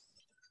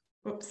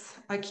 Whoops.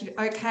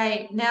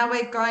 Okay. Now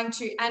we're going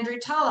to Andrew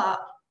Tuller.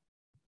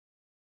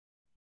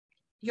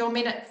 Your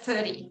minute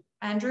 30.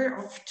 Andrew,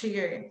 off to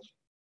you.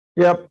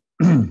 Yep.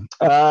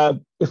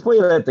 If we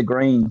let the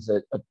Greens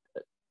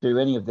do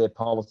any of their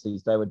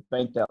policies, they would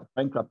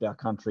bankrupt our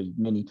country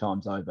many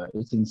times over.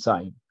 It's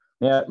insane.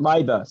 Now,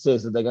 Labor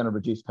says that they're going to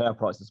reduce power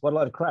prices. What a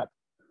load of crap.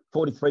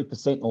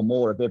 43% or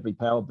more of every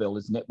power bill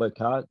is network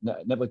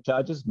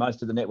charges.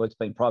 Most of the network's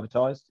been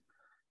privatised.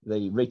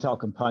 The retail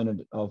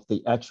component of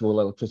the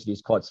actual electricity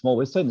is quite small.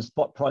 We've seen the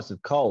spot price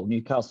of coal,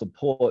 Newcastle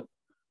Port,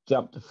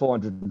 jump to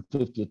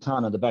 450 a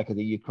tonne on the back of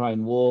the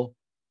Ukraine war,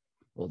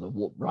 or the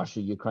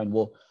Russia-Ukraine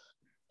war.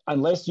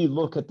 Unless you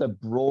look at the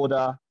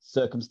broader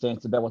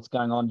circumstance about what's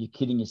going on, you're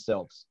kidding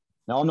yourselves.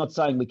 Now, I'm not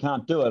saying we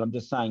can't do it. I'm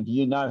just saying, do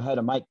you know how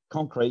to make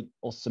concrete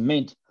or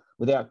cement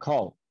without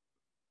coal?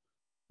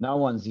 No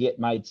one's yet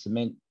made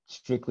cement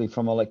strictly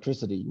from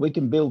electricity. We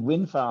can build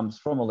wind farms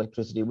from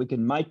electricity. We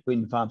can make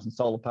wind farms and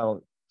solar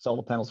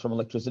panels from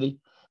electricity,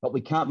 but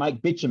we can't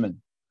make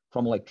bitumen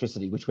from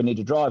electricity, which we need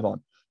to drive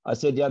on. I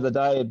said the other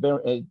day at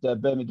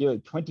Bermuda,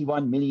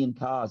 21 million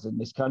cars in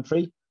this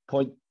country,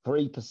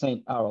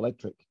 0.3% are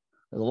electric.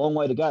 There's a long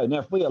way to go. Now,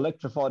 if we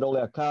electrified all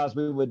our cars,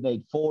 we would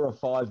need 4 or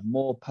 5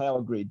 more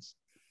power grids,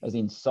 as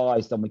in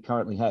size, than we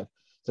currently have.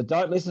 So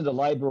don't listen to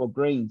Labor or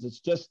Greens. It's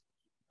just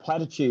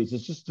platitudes.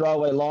 It's just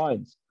throwaway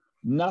lines.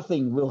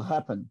 Nothing will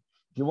happen.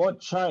 If you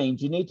want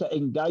change, you need to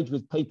engage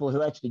with people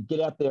who actually get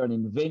out there and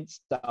invent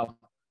stuff,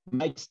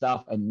 make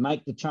stuff, and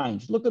make the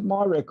change. Look at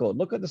my record.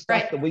 Look at the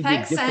stuff that we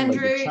did differently.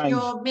 Thanks, Andrew.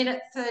 Your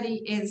minute 30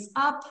 is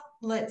up.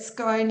 Let's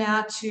go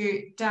now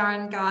to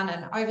Darren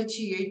Garnon. Over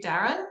to you,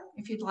 Darren,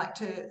 if you'd like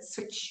to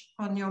switch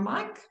on your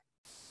mic.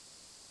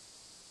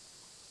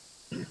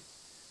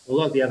 Well,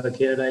 like the other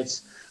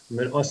candidates,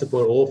 I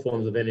support all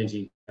forms of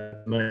energy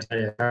to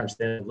maintain our current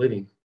standard of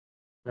living.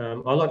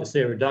 I'd like to see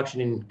a reduction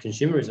in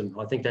consumerism.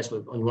 I think that's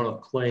what, on one of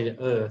clean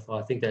earth,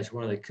 I think that's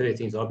one of the key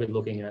things I've been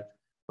looking at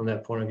from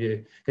that point of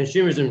view.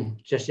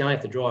 Consumerism, just you only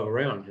have to drive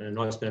around, and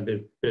I spend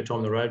a bit of time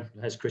on the road,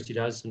 as Kristy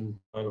does, and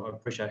I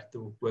appreciate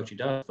the work she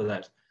does for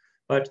that.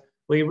 But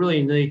we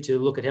really need to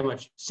look at how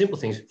much simple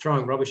things,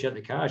 throwing rubbish out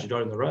the car as you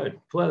drive on the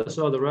road. Pull out the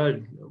side of the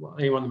road,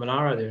 anyone in the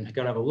Monaro there, and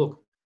go and have a look.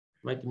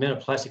 Make the amount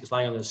of plastic that's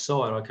laying on the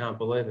side, I can't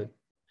believe it.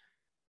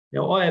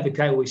 Now, I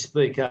advocate we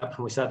speak up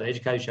and we start to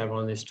educate each other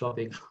on this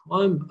topic.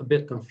 I'm a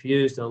bit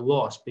confused and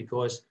lost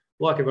because,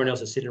 like everyone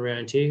else is sitting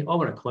around here, I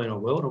want a cleaner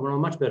world. I want a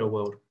much better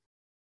world.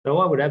 So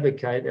I would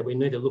advocate that we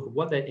need to look at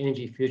what that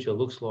energy future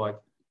looks like.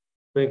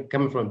 Being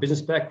coming from a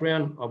business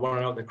background, I want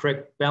to know what the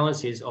correct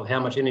balance is of how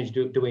much energy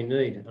do we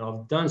need. And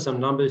I've done some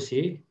numbers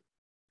here,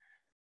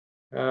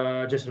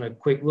 just on a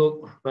quick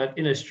look. But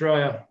in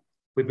Australia,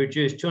 we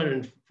produce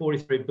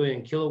 243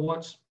 billion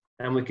kilowatts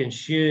and we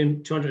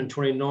consume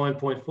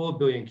 229.4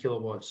 billion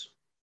kilowatts.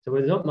 So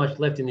there's not much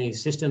left in the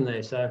system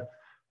there. So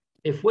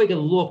if we can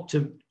look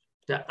to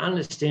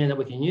understand that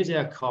we can use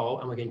our coal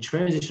and we can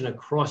transition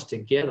across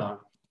together,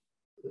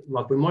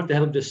 like we might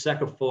have to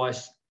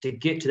sacrifice to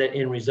get to that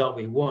end result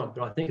we want,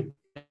 but I think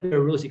it's a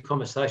realistic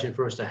conversation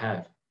for us to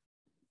have.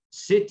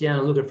 Sit down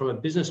and look at it from a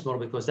business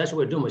model, because that's what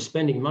we're doing. We're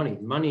spending money.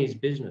 Money is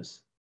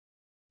business.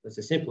 It's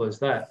as simple as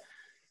that.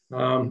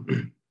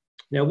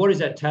 Now, what is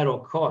that total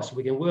cost?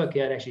 We can work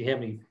out actually how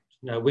many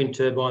wind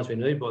turbines we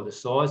need by the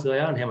size they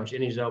are and how much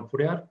energy they'll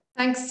put out.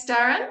 Thanks,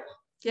 Darren.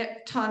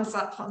 Yep, time's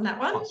up on that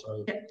one.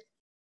 Oh, yep.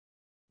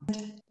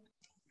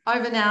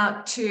 Over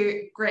now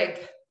to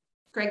Greg.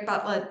 Greg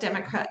Butler,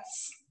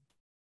 Democrats.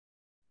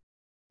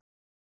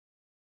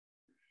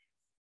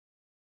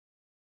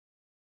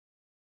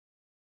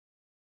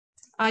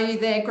 Are you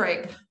there,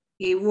 Greg?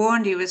 He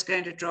warned he was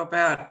going to drop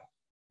out.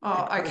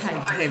 Oh, okay.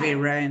 Heavy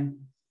rain.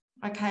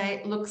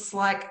 Okay, looks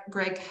like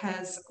Greg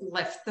has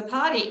left the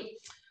party.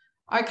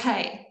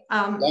 Okay,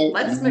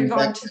 let's move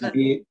on to the...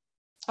 Here.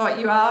 Oh,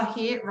 you are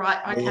here?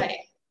 Right, okay,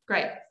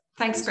 great.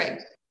 Thanks, Greg.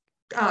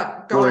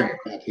 Go.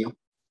 Yeah.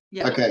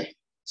 Yep. Okay,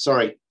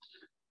 sorry.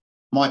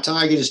 My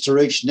target is to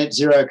reach net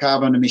zero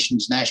carbon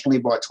emissions nationally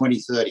by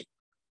 2030.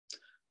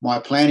 My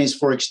plan is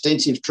for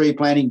extensive tree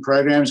planting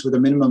programs with a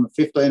minimum of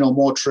 15 or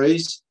more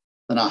trees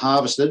that are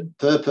harvested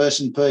per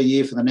person per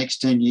year for the next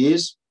 10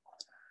 years.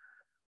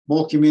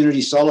 More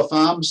community solar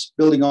farms,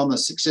 building on the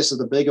success of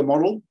the Bega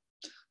model,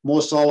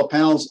 more solar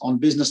panels on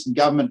business and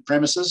government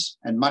premises,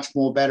 and much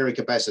more battery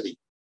capacity.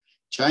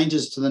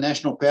 Changes to the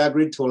national power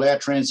grid to allow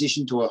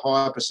transition to a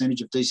higher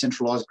percentage of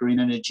decentralised green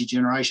energy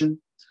generation,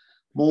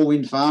 more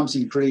wind farms,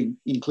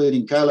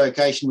 including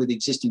co-location with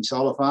existing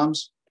solar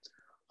farms,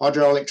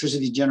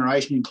 hydroelectricity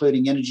generation,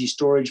 including energy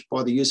storage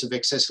by the use of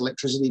excess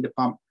electricity to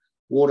pump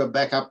water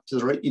back up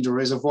into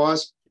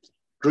reservoirs,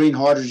 green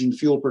hydrogen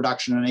fuel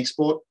production and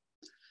export,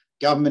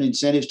 government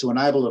incentives to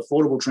enable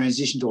affordable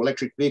transition to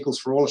electric vehicles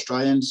for all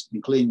Australians,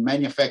 including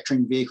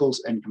manufacturing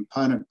vehicles and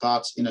component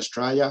parts in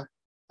Australia,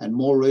 and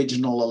more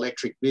regional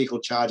electric vehicle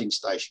charging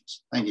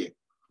stations. Thank you.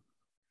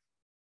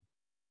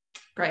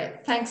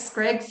 Great. Thanks,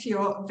 Greg, for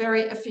your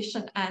very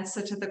efficient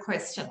answer to the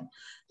question.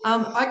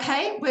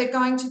 Okay, we're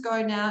going to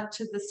go now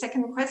to the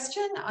second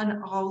question,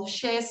 and I'll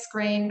share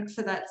screen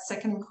for that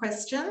second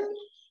question.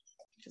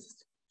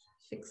 Just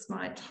fix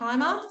my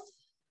timer.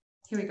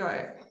 Here we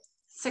go.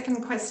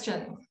 Second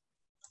question.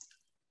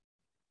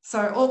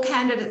 So all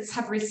candidates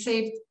have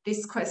received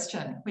this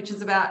question, which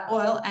is about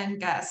oil and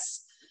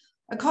gas.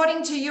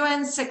 According to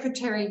UN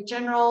Secretary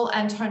General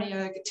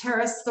Antonio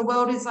Guterres, the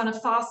world is on a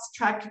fast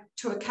track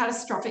to a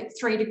catastrophic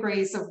 3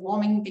 degrees of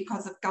warming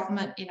because of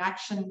government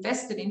inaction,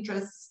 vested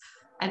interests,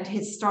 and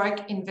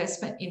historic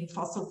investment in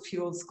fossil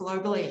fuels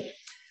globally.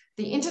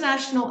 The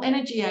International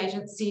Energy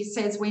Agency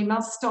says we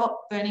must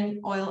stop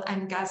burning oil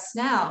and gas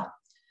now.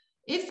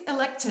 If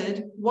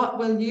elected, what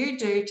will you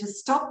do to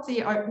stop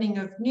the opening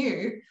of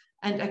new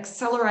and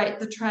accelerate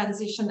the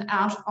transition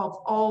out of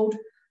old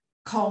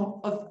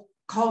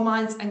coal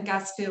mines and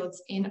gas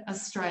fields in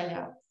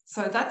Australia?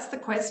 So that's the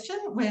question.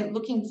 We're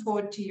looking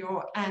forward to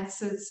your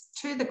answers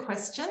to the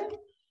question.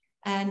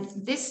 And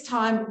this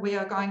time we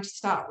are going to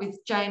start with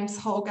James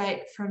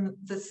Holgate from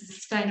the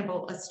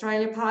Sustainable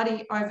Australia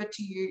Party. Over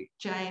to you,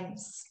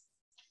 James.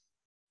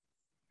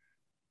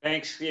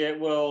 Thanks. Yeah,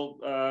 well,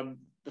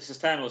 the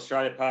Sustainable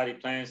Australia Party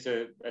plans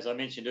to, as I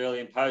mentioned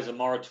earlier, impose a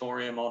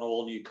moratorium on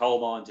all new coal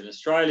mines in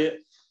Australia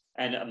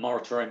and a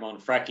moratorium on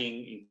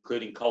fracking,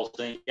 including coal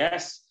seam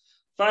gas,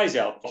 phase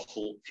out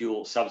fossil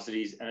fuel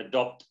subsidies and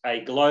adopt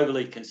a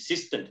globally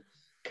consistent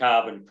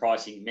carbon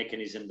pricing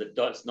mechanism that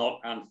does not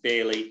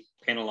unfairly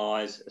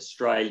penalise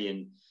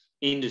Australian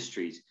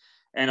industries.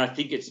 And I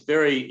think it's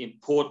very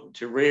important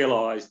to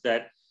realise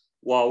that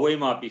while we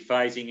might be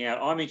phasing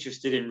out, I'm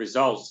interested in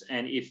results.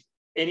 And if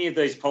any of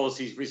these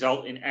policies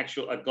result in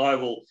a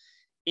global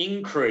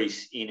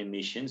increase in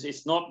emissions,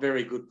 it's not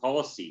very good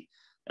policy.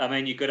 I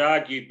mean, you could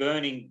argue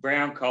burning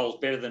brown coal is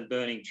better than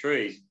burning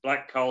trees,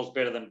 black coal is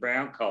better than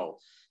brown coal,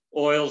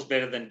 oil's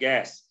better than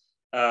gas,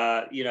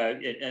 you know,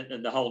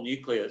 and the whole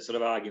nuclear sort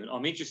of argument.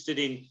 I'm interested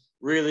in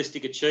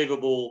realistic,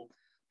 achievable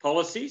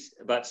policies,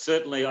 but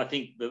certainly I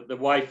think the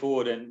way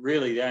forward, and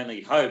really the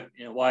only hope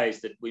in a way,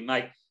 is that we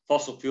make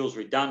fossil fuels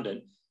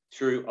redundant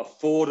through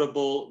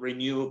affordable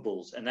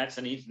renewables. And that's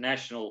an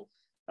international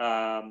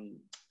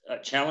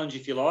challenge,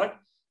 if you like.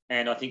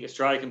 And I think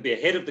Australia can be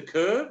ahead of the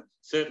curve,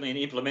 certainly in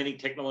implementing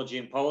technology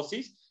and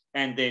policies,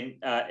 and then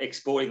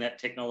exporting that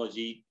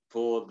technology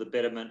for the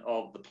betterment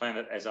of the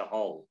planet as a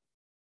whole.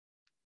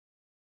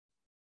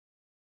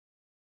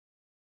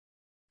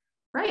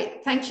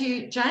 Great, thank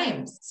you,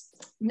 James.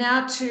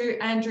 Now to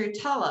Andrew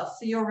Tuller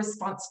for your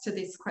response to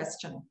this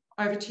question.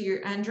 Over to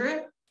you,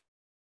 Andrew.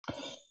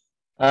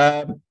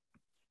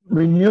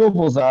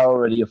 Renewables are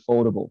already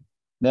affordable.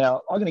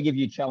 Now, I'm going to give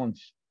you a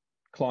challenge,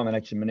 Climate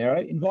Action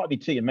Monaro. Invite me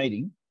to your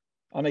meeting.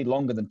 I need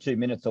longer than 2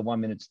 minutes or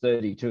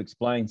 1:30 to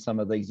explain some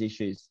of these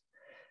issues.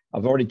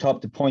 I've already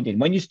typed a point in.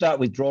 When you start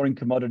withdrawing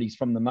commodities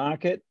from the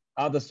market,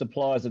 other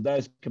suppliers of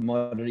those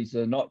commodities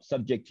that are not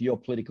subject to your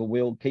political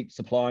will keep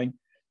supplying.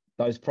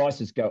 Those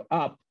prices go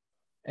up.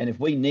 And if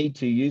we need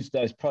to use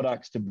those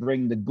products to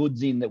bring the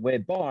goods in that we're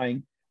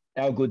buying,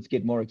 our goods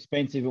get more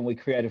expensive and we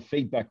create a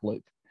feedback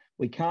loop.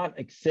 We can't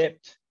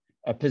accept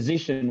a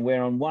position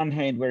where on one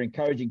hand, we're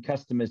encouraging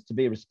customers to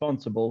be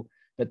responsible,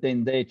 but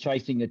then they're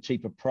chasing a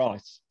cheaper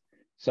price.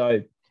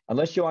 So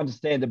unless you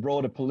understand the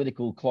broader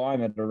political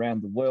climate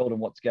around the world and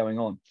what's going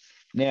on.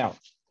 Now,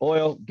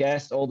 oil,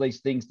 gas, all these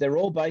things, they're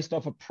all based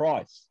off a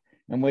price.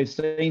 And we've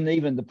seen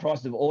even the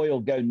price of oil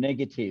go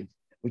negative,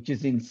 which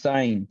is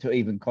insane to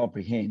even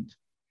comprehend.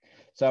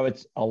 So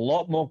it's a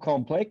lot more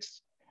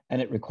complex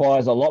and it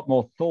requires a lot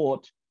more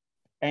thought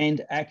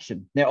and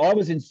action. Now, I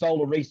was in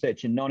solar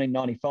research in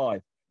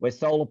 1995, where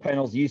solar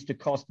panels used to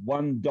cost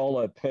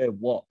 $1 per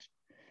watt.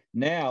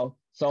 Now,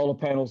 solar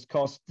panels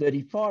cost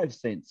 35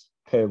 cents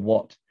per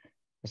watt.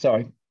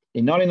 Sorry,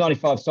 in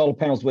 1995, solar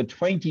panels were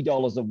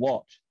 $20 a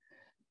watt.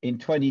 In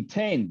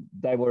 2010,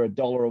 they were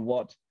 $1 a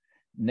watt.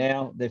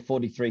 Now they're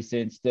 43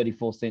 cents,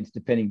 34 cents,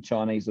 depending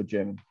Chinese or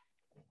German.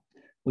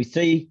 We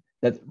see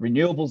that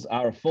renewables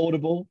are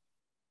affordable,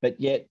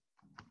 but yet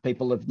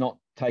people have not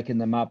taken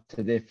them up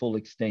to their full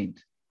extent.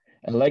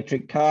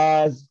 Electric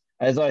cars,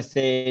 as I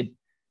said,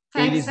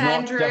 Thanks, it is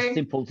Andrew. not just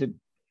simple to...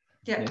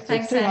 Yeah, Yes,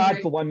 thanks, it's too Andrew.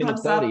 hard for 1 minute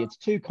 30. It's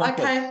too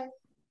complex. Okay,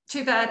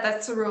 too bad.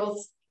 That's the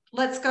rules.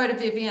 Let's go to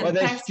Vivian. Well,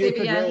 they're Thanks,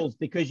 stupid Vivian. rules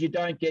because you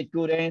don't get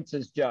good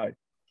answers, Joe.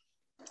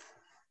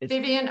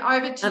 Vivian,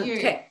 over to you.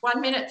 Okay.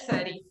 1 minute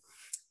 30.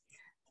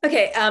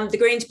 Okay, the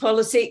Greens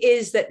policy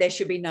is that there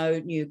should be no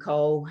new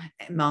coal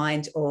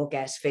mines or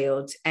gas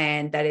fields,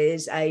 and that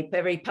is a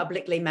very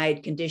publicly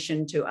made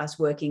condition to us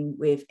working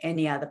with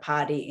any other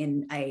party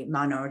in a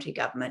minority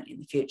government in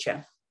the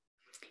future.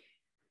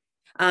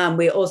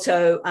 We're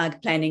also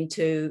planning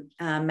to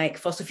make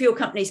fossil fuel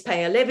companies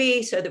pay a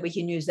levy so that we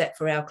can use that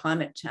for our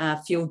climate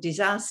fuel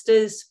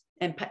disasters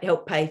and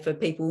help pay for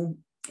people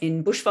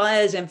in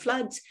bushfires and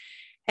floods.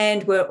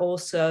 And we're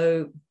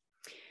also...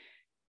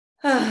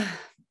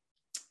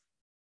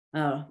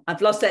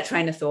 I've lost that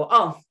train of thought.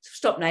 Oh,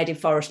 stop native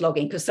forest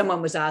logging, because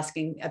someone was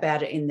asking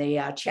about it in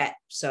the chat.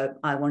 So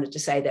I wanted to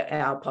say that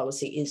our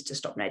policy is to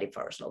stop native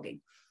forest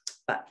logging,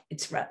 but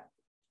it's right.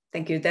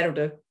 Thank you. That'll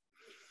do.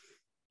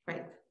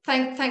 Great.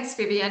 Thanks,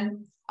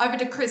 Vivian. Over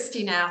to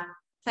Kristy now.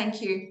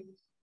 Thank you.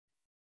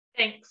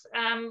 Thanks.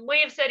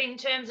 We have said in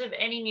terms of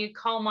any new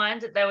coal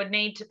mines that they would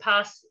need to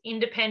pass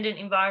independent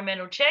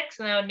environmental checks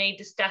and they would need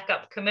to stack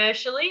up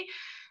commercially.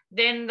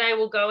 Then they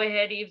will go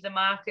ahead if the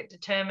market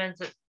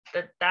determines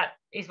that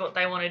is what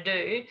they want to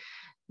do.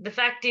 The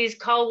fact is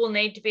coal will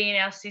need to be in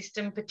our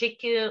system,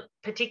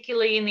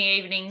 particularly in the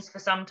evenings for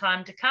some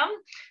time to come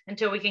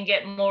until we can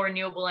get more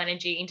renewable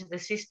energy into the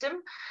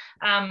system.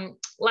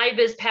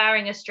 Labor's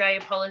Powering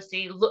Australia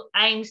policy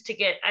aims to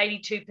get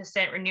 82%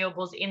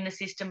 renewables in the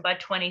system by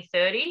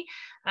 2030.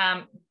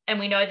 And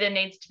we know there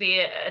needs to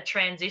be a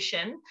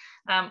transition.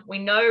 We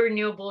know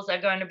renewables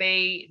are going to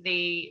be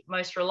the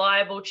most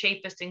reliable,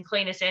 cheapest and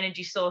cleanest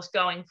energy source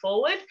going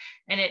forward,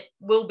 and it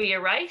will be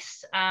a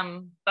race,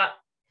 but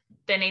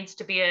there needs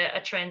to be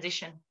a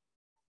transition.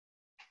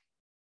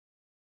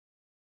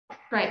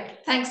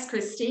 Great. Thanks,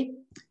 Kristy.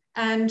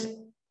 And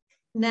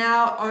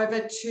now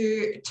over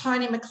to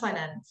Toni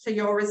McLennan for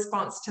your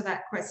response to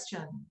that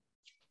question.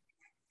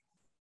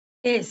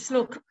 Yes,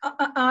 look,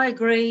 I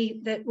agree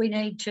that we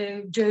need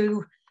to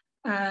do,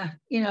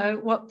 you know,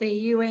 what the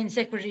UN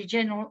Secretary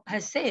General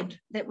has said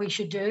that we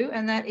should do,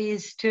 and that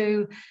is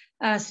to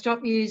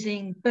stop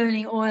using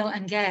burning oil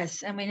and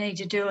gas, and we need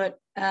to do it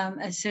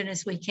as soon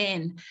as we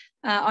can.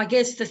 I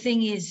guess the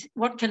thing is,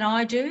 what can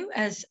I do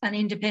as an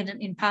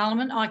independent in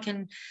Parliament? I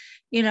can,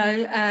 you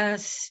know,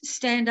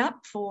 stand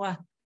up for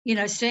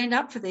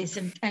this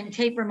and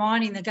keep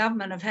reminding the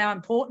government of how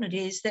important it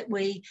is that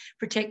we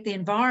protect the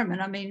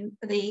environment. I mean,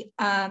 the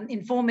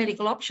Informed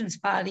Medical Options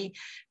Party,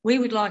 we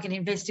would like an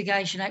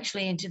investigation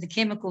actually into the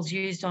chemicals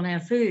used on our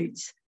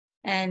foods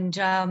and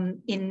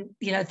in,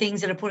 you know,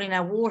 things that are put in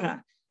our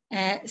water.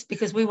 It's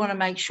because we want to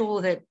make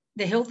sure that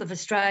the health of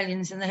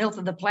Australians and the health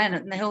of the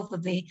planet and the health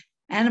of the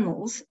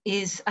animals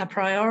is a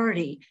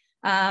priority.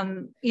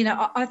 You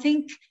know, I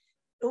think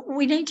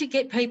we need to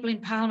get people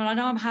in Parliament. I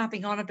know I'm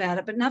harping on about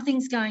it, but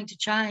nothing's going to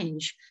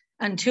change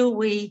until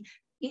we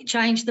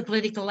change the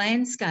political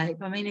landscape.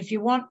 I mean, if you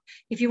want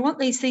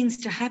these things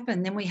to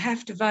happen, then we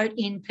have to vote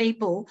in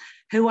people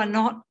who are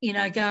not, you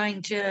know,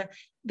 going to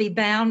be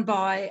bound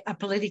by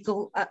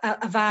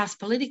a vast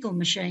political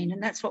machine,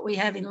 and that's what we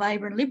have in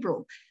Labor and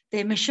Liberal.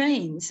 They're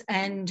machines,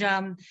 and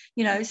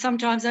you know,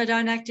 sometimes they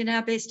don't act in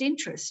our best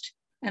interest.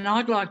 And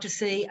I'd like to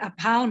see a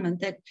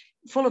Parliament that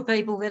full of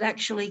people that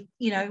actually,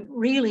 you know,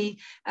 really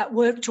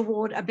work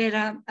toward a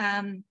better,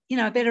 you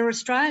know, a better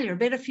Australia, a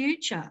better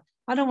future.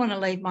 I don't want to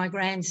leave my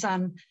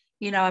grandson,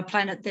 you know, a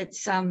planet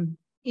that's,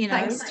 you know,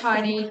 thanks,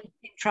 Toni.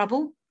 In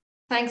trouble.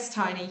 Thanks,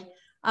 Toni.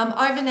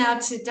 Over now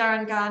to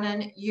Darren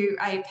Garnon,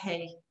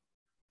 UAP.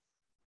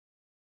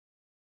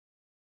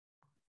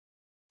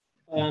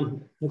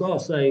 Look, I'll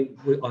say,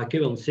 I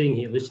keep on sitting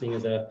here listening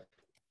as a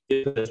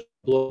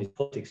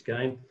politics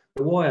game,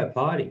 but why a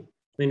party? I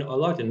mean, I'd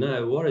like to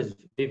know, what does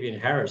Vivian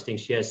Harris think?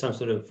 She has some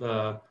sort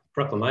of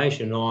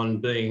proclamation on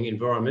being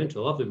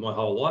environmental. I've lived my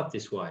whole life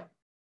this way.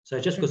 So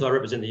just because I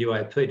represent the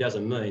UAP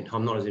doesn't mean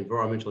I'm not as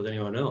environmental as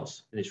anyone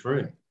else in this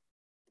room.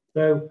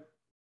 So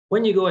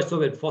when you guys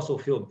talk about fossil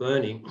fuel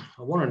burning,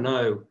 I want to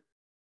know,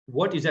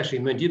 what does it actually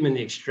mean? Do you mean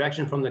the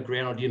extraction from the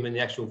ground, or do you mean the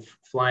actual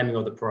flaming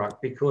of the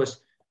product?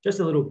 Because just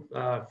a little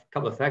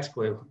couple of facts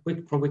for you.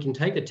 We can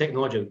take the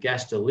technology of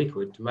gas to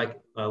liquid to make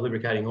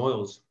lubricating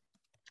oils.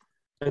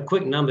 A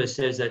quick number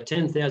says that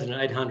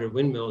 10,800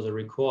 windmills are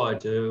required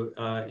to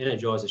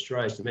energise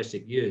Australia's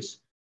domestic use.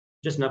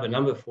 Just another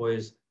number for you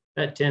is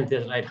that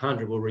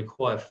 10,800 will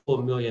require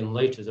 4 million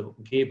litres of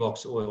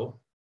gearbox oil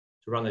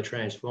to run the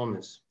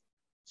transformers.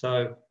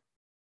 So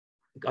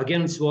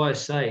again, that's why I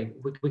say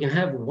we can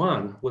have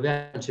one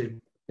without to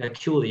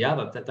kill the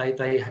other, that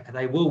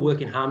they will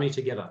work in harmony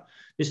together.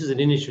 This is an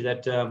industry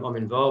that I'm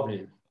involved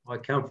in. I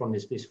come from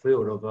this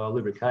field of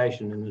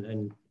lubrication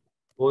and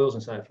oils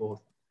and so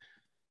forth.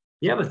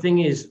 The other thing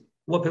is,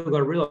 what people got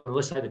to realise,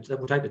 let's say that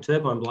we'll take the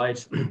turbine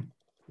blades,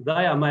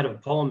 they are made of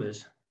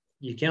polymers.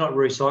 You cannot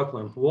recycle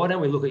them. Why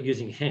don't we look at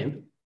using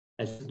hemp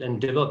and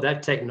develop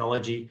that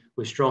technology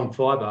with strong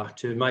fibre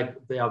to make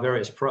our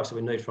various products that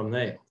we need from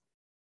there.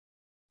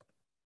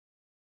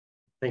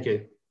 Thank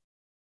you.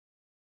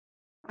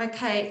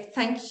 Okay,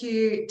 thank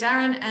you,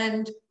 Darren.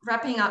 And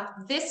wrapping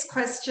up this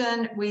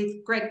question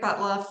with Greg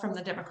Butler from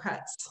the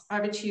Democrats.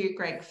 Over to you,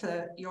 Greg,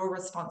 for your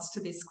response to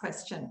this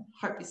question.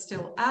 Hope you're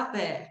still out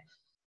there.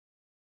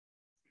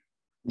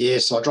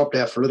 Yes, I dropped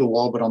out for a little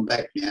while, but I'm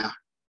back now.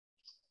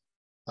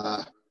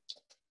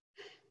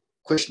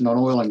 Question on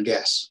oil and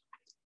gas.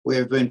 We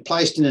have been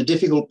placed in a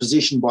difficult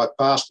position by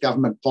past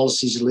government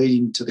policies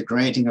leading to the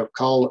granting of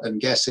coal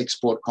and gas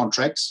export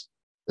contracts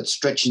that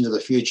stretch into the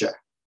future.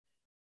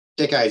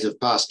 Decades of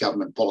past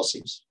government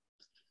policies.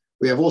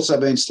 We have also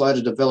been slow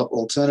to develop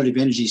alternative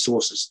energy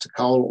sources to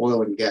coal,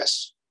 oil and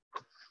gas.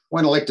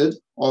 When elected,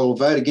 I will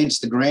vote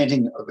against the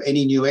granting of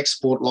any new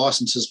export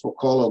licences for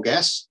coal or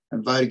gas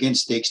and vote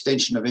against the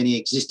extension of any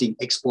existing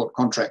export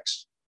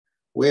contracts.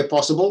 Where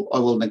possible, I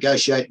will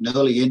negotiate an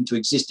early end to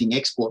existing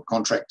export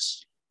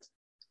contracts.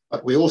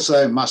 But we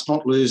also must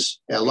not lose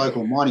our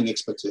local mining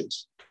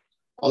expertise.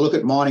 I look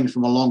at mining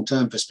from a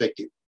long-term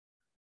perspective.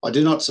 I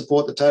do not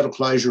support the total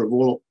closure of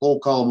all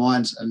coal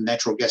mines and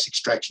natural gas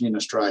extraction in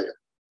Australia.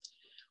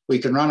 We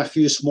can run a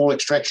few small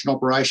extraction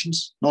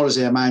operations, not as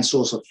our main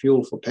source of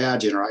fuel for power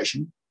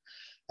generation,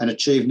 and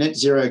achieve net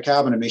zero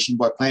carbon emission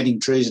by planting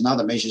trees and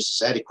other measures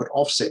as adequate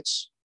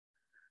offsets.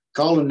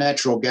 Coal and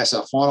natural gas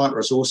are finite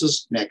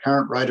resources, and our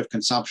current rate of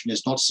consumption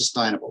is not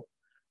sustainable.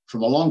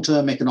 From a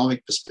long-term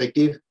economic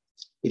perspective,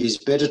 it is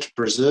better to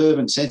preserve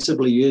and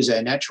sensibly use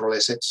our natural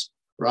assets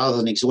rather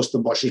than exhaust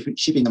them by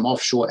shipping them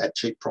offshore at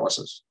cheap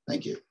prices.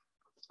 Thank you.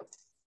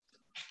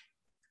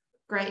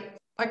 Great.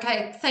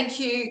 Okay, thank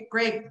you,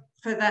 Greg,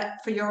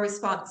 for your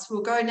response.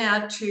 We'll go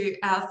now to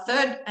our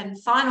third and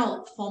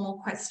final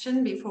formal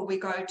question before we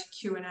go to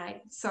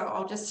Q&A. So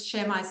I'll just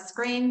share my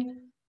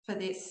screen for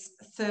this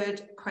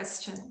third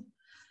question.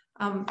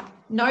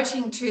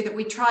 Noting too that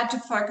we tried to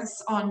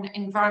focus on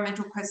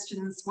environmental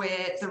questions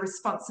where the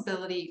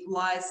responsibility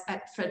lies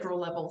at federal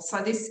level.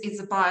 So this is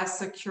a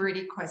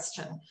biosecurity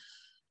question.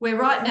 We're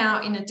right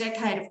now in a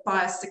decade of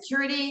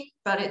biosecurity,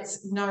 but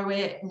it's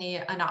nowhere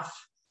near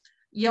enough.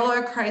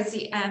 Yellow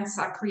crazy ants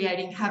are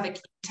creating havoc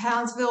in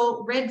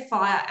Townsville. Red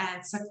fire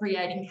ants are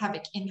creating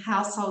havoc in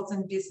households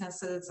and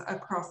businesses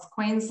across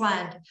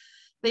Queensland.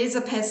 These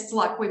are pests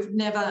like we've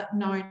never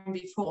known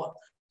before.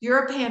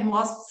 European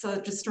wasps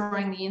are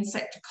destroying the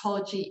insect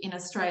ecology in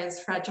Australia's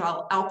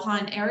fragile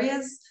alpine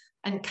areas,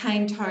 and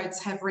cane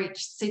toads have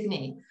reached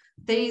Sydney.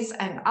 These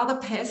and other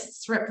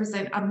pests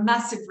represent a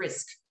massive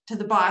risk to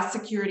the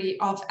biosecurity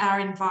of our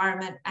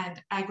environment and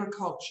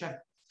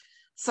agriculture.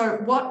 So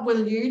what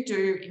will you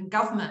do in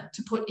government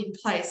to put in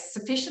place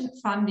sufficient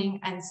funding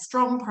and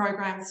strong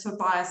programs for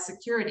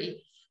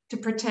biosecurity to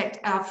protect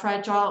our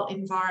fragile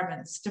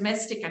environments,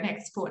 domestic and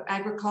export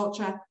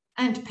agriculture,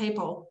 and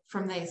people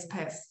from these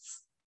pests?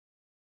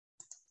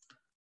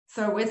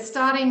 So we're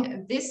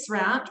starting this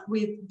round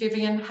with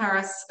Vivian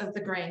Harris of the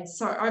Greens.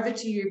 So over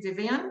to you,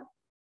 Vivian.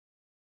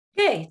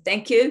 Okay,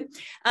 thank you.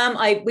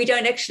 We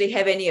don't actually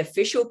have any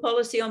official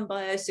policy on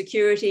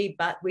biosecurity,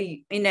 but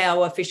in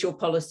our official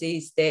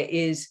policies, there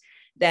is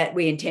that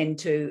we intend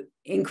to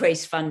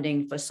increase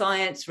funding for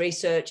science,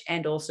 research,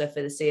 and also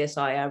for the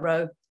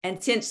CSIRO.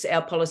 And since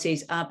our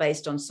policies are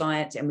based on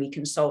science and we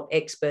consult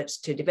experts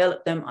to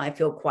develop them, I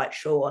feel quite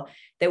sure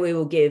that we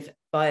will give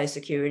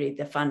biosecurity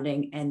the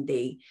funding and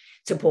the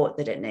support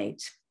that it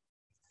needs.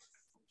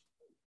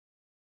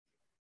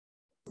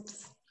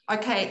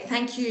 Okay,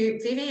 thank you,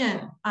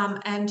 Vivian.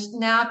 And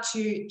now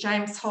to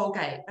James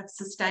Holgate of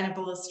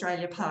Sustainable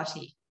Australia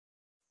Party.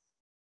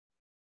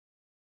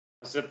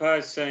 I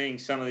suppose seeing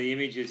some of the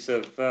images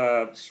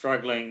of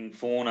struggling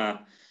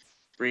fauna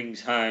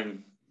brings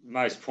home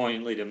most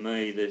poignantly to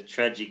me the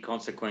tragic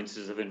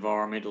consequences of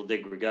environmental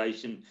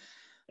degradation.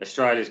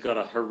 Australia's got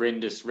a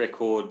horrendous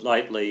record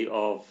lately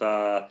of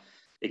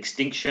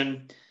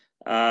extinction.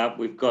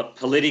 We've got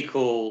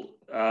political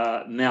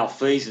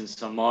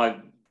malfeasance,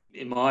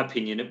 in my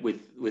opinion,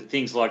 with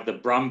things like the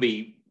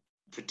Brumby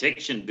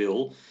Protection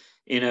Bill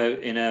in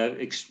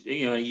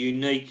a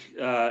unique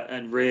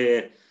and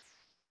rare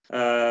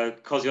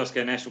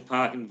Kosciuszko National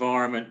Park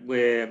environment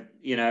where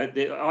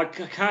I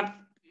can't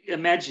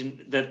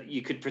imagine that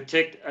you could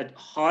protect a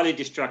highly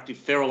destructive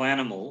feral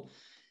animal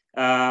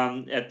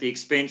at the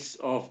expense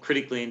of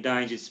critically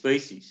endangered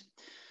species.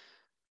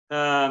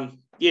 Without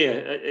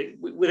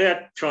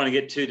trying to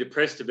get too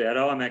depressed about it,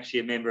 I'm actually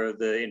a member of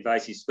the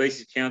Invasive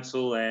Species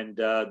Council, and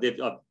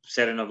I've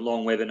sat in a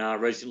long webinar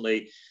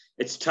recently.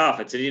 It's tough.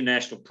 It's an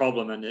international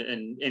problem,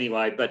 and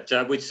anyway, but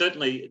we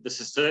certainly, the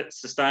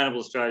Sustainable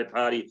Australia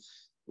Party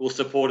will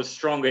support a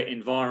stronger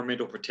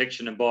Environmental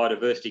Protection and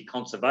Biodiversity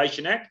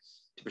Conservation Act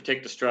to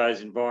protect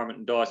Australia's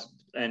environment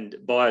and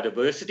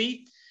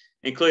biodiversity,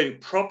 including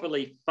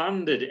properly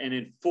funded and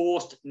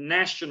enforced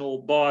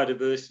national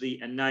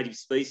biodiversity and native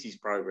species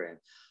program.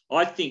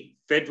 I think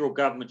federal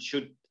government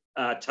should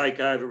take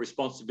over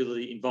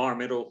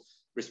environmental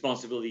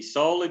responsibility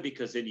solely,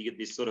 because then you get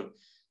this sort of,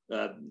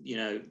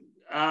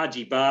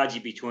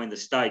 argy-bargy between the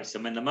states. I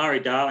mean, the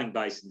Murray-Darling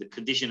Basin, the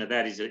condition of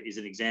that is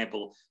an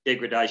example,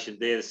 degradation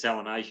there, the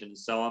salination and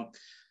so on.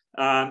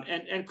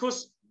 And of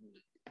course,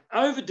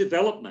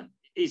 overdevelopment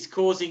is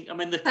causing, I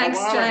mean, the koala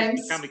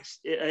has become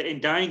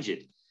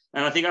endangered.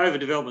 And I think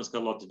overdevelopment's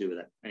got a lot to do with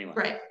that. Anyway.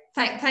 Great.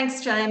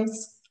 Thanks,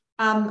 James.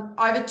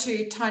 Over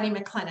to Toni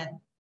McLennan.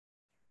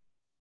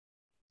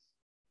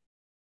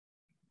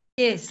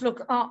 Yes,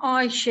 look,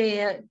 I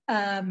share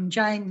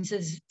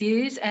James's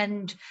views,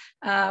 and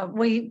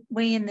we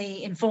in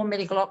the Informed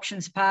Medical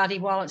Options Party,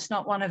 while it's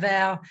not one of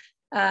our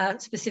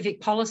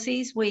specific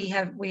policies, we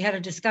had a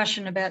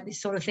discussion about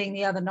this sort of thing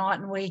the other night,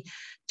 and we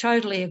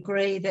totally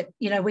agree that,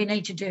 you know, we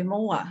need to do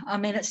more. I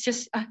mean, it's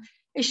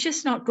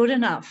just not good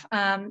enough.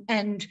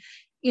 And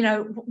you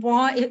know,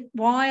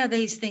 why are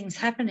these things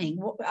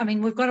happening? I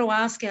mean, we've got to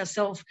ask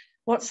ourselves,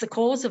 what's the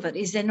cause of it?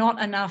 Is there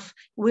not enough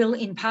will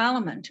in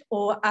Parliament,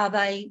 or are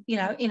they, you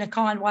know, in a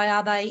kind way,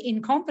 are they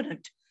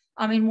incompetent?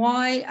 I mean,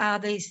 why are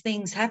these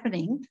things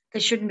happening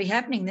that shouldn't be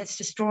happening, that's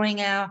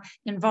destroying our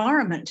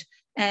environment?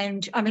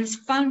 And I mean, it's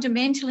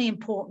fundamentally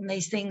important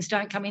these things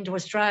don't come into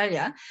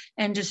Australia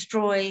and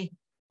destroy,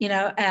 you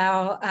know,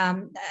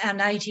 our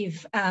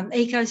native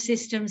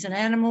ecosystems and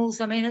animals.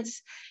 I mean,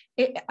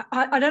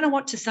 I don't know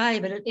what to say,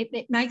 but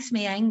it makes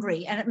me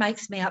angry and it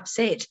makes me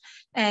upset.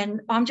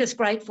 And I'm just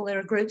grateful there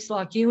are groups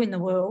like you in the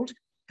world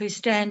who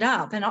stand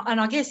up. And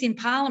I guess in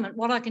Parliament,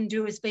 what I can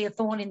do is be a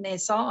thorn in their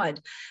side.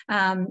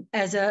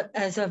 As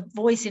a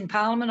voice in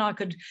Parliament, I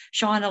could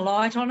shine a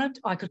light on it.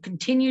 I could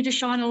continue to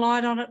shine a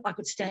light on it. I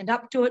could stand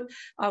up to it.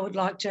 I would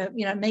like to,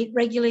 you know, meet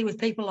regularly with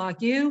people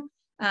like you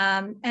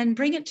and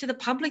bring it to the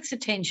public's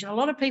attention. A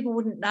lot of people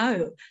wouldn't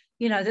know,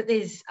 you know, that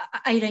there's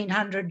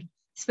 1,800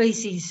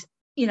 species,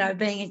 you know,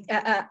 being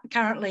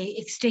currently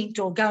extinct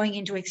or going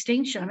into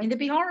extinction. I mean, they'd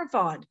be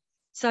horrified.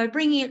 So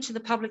bringing it to the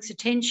public's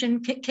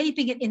attention,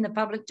 keeping it in the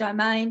public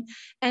domain,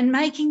 and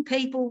making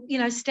people, you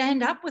know,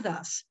 stand up with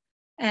us.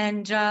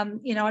 And,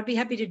 you know, I'd be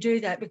happy to do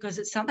that because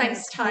it's something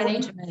that's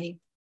important to me.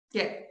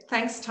 Yeah,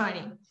 thanks,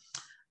 Toni.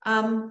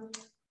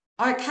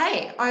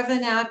 Okay, over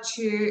now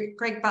to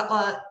Greg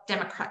Butler,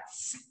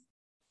 Democrats.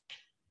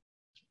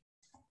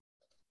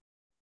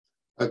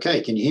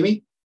 Okay, can you hear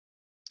me?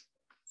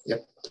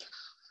 Yep.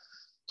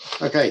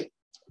 Okay,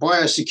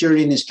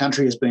 biosecurity in this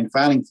country has been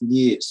failing for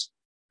years.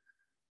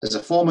 As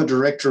a former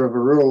director of a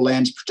Rural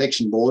Lands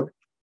Protection Board,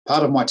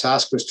 part of my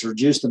task was to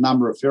reduce the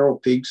number of feral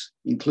pigs,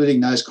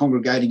 including those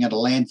congregating at a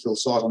landfill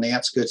site on the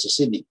outskirts of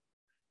Sydney.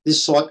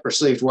 This site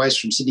received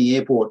waste from Sydney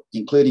Airport,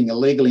 including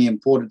illegally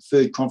imported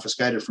food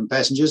confiscated from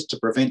passengers to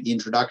prevent the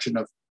introduction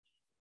of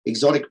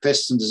exotic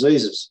pests and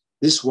diseases.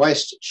 This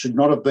waste should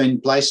not have been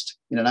placed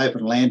in an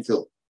open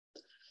landfill.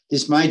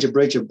 This major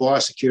breach of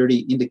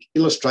biosecurity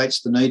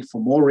illustrates the need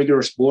for more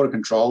rigorous border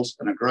controls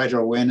and a greater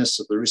awareness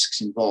of the risks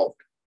involved.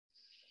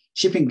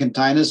 Shipping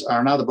containers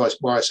are another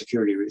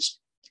biosecurity risk.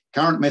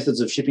 Current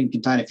methods of shipping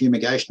container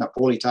fumigation are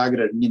poorly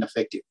targeted and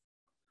ineffective.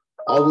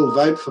 I will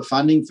vote for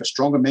funding for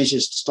stronger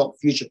measures to stop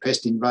future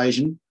pest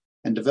invasion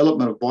and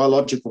development of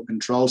biological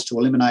controls to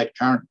eliminate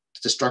current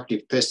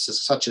destructive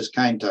pests such as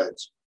cane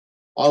toads.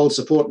 I will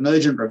support an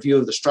urgent review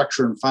of the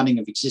structure and funding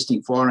of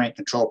existing fire ant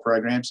control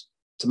programs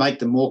to make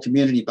them more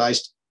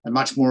community-based and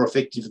much more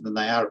effective than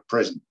they are at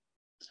present.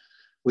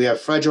 We have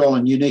fragile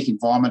and unique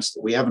environments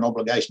that we have an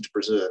obligation to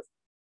preserve.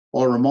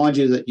 I'll remind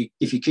you that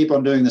if you keep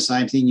on doing the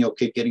same thing, you'll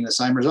keep getting the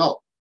same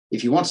result.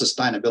 If you want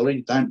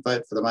sustainability, don't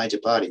vote for the major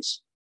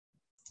parties.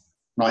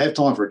 And I have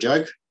time for a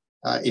joke.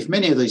 If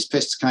many of these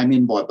pests came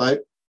in by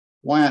boat,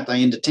 why aren't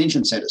they in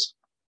detention centres?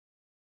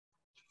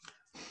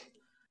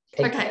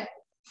 Okay,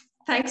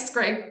 thanks,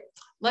 Greg.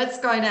 Let's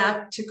go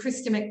now to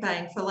Kristy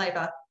McBain for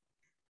Labor.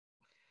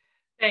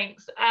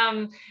 Thanks.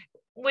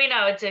 We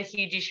know it's a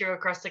huge issue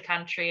across the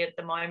country at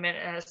the moment,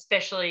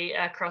 especially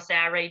across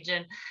our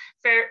region.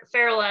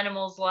 Feral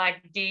animals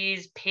like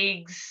deers,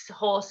 pigs,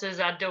 horses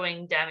are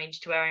doing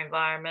damage to our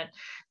environment.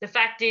 The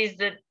fact is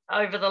that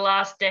over the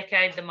last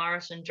decade, the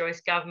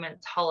Morrison-Joyce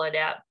government's hollowed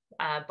out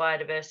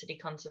biodiversity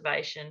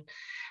conservation.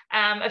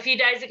 A few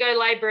days ago,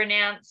 Labor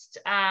announced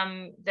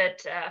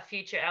that a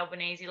future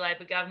Albanese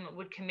Labor government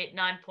would commit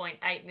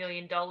 $9.8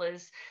 million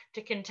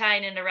to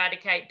contain and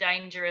eradicate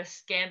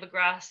dangerous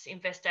gamblergrass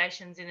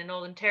infestations in the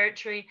Northern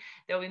Territory.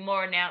 There'll be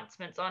more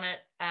announcements on it.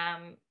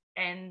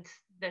 And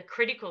the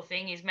critical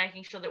thing is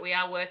making sure that we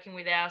are working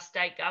with our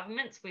state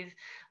governments, with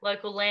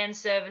local land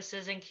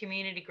services and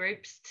community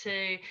groups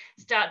to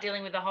start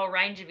dealing with a whole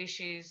range of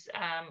issues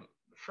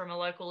from a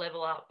local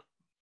level up.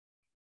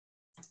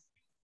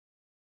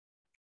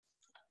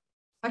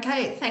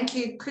 Okay, thank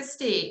you,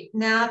 Kristy.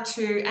 Now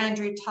to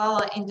Andrew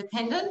Tyler,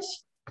 Independent.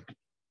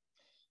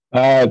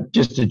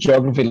 Just a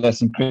geography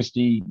lesson,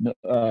 Kristy.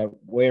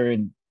 We're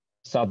in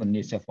southern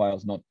New South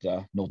Wales, not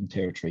Northern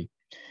Territory.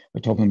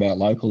 We're talking about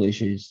local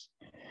issues.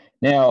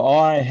 Now,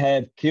 I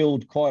have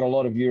killed quite a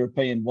lot of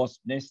European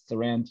wasp nests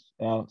around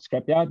our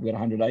scrapyard. We've got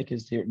 100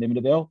 acres here at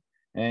Niminderbell,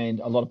 and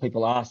a lot of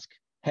people ask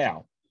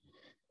how.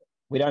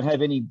 We don't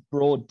have any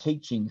broad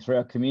teaching through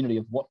our community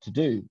of what to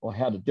do or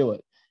how to do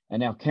it,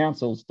 and our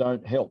councils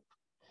don't help.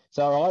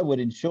 So I would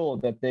ensure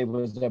that there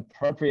was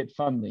appropriate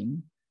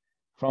funding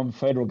from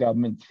federal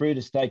government through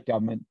to state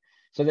government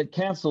so that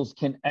councils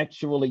can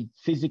actually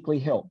physically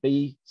help,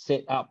 be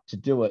set up to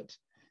do it.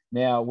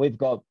 Now, we've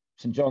got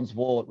St John's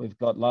Wort, we've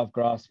got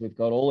Lovegrass, we've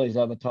got all these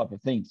other type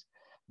of things.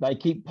 They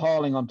keep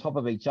piling on top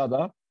of each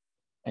other,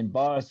 and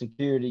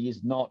biosecurity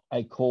is not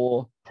a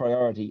core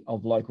priority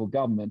of local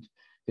government,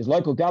 because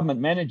local government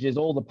manages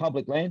all the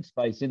public land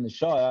space in the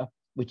Shire,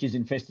 which is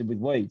infested with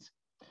weeds.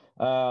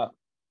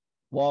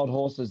 Wild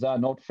horses are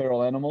not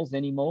feral animals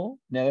anymore.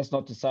 Now, that's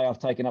not to say I've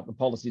taken up the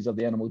policies of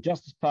the Animal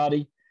Justice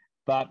Party,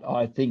 but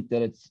I think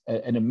that it's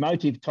an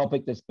emotive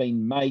topic that's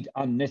been made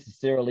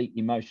unnecessarily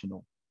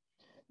emotional.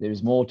 There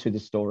is more to the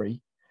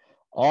story.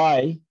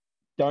 I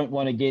don't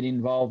want to get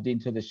involved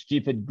into the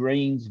stupid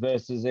Greens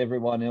versus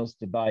everyone else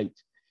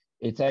debate.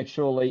 It's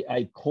actually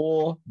a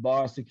core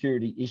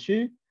biosecurity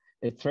issue.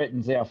 It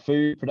threatens our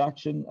food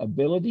production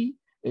ability.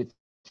 It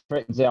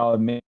threatens our...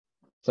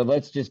 So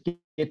let's just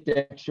get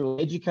to actual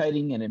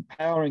educating and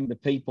empowering the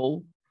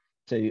people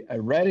to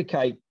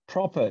eradicate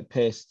proper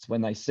pests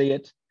when they see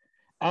it,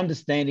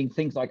 understanding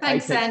things like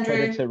apex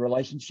predator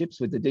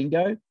relationships with the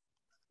dingo.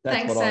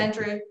 Thanks,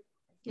 Andrew.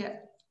 Yeah.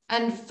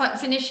 And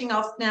finishing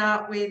off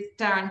now with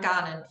Darren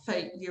Garnon for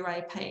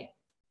UAP.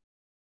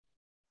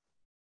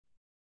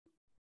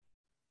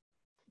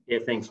 Yeah,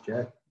 thanks,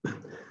 Joe.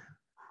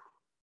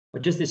 I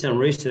just did some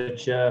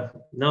research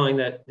knowing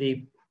that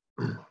the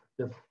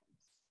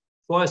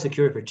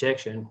biosecurity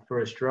protection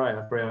for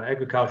Australia, for our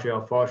agriculture,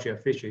 our forestry, our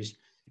fisheries,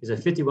 is a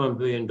 $51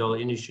 billion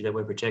industry that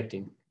we're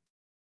protecting.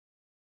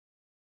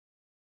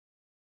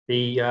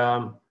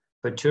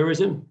 For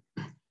tourism,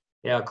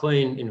 our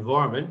clean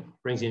environment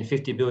brings in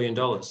 $50 billion.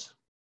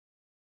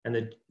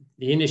 And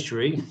the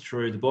industry,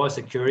 through the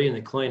biosecurity and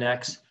the Clean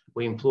Acts,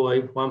 we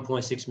employ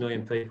 1.6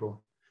 million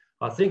people.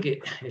 I think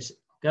it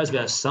goes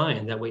without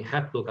saying that we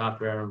have to look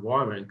after our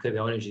environment and keep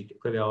our energy,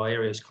 keep our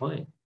areas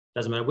clean.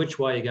 Doesn't matter which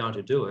way you're going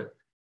to do it.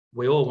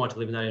 We all want to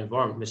live in that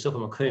environment. Myself,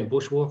 I'm a keen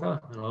bushwalker,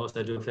 and I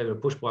also do a fair bit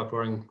of bush bike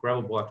riding,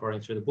 gravel bike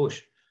riding through the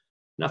bush.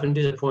 Nothing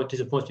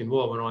disappoints me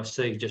more when I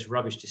see just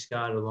rubbish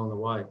discarded along the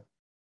way.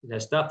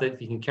 There's stuff that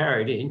if you can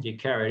carry it in, you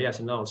carry it out. It's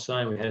an old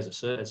saying we had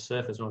as a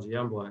surfer when I was a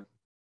young bloke.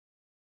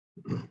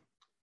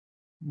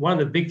 One of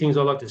the big things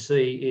I like to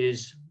see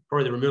is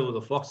probably the removal of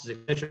the foxes,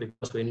 etc.,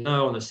 because we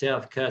know on the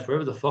south coast,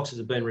 wherever the foxes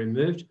have been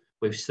removed,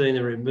 we've seen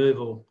the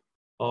removal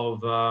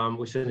of,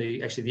 we've seen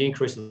the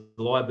increase of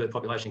the lyrebird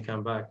population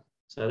come back.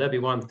 So that'd be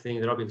one thing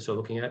that I'll be sort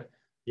of looking at.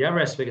 The other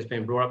aspect has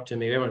been brought up to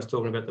me, everyone's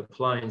talking about the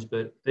plains,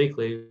 but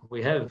equally,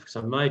 we have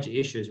some major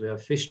issues with our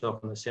fish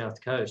stock on the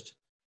south coast.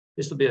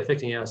 This will be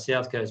affecting our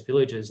south coast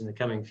villages in the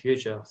coming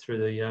future through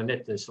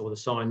the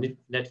signed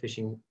net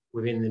fishing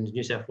within the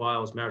New South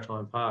Wales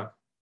Maritime Park.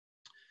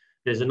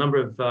 There's a number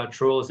of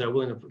trawlers that are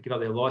willing to give up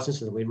their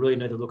licences, and we really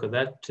need to look at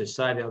that to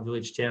save our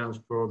village towns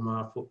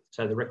from,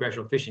 so the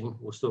recreational fishing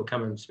will still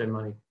come and spend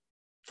money.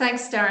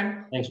 Thanks,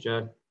 Darren. Thanks,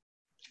 Joe.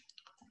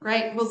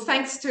 Great. Well,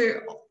 thanks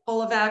to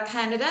all of our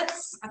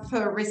candidates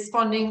for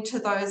responding to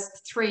those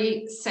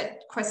 3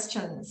 set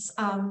questions.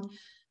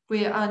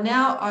 We are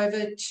now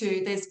over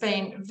to, there's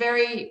been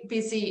very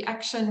busy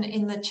action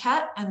in the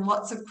chat and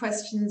lots of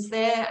questions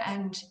there,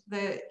 and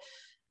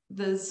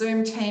the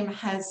Zoom team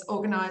has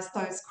organised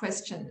those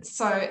questions.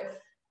 So,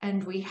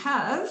 and we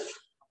have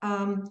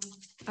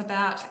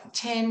about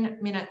 10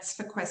 minutes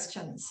for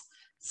questions.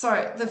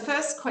 So the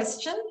first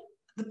question,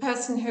 the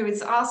person who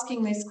is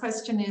asking this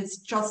question is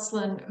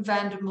Jocelyn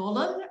van der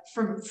Molen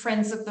from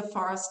Friends of the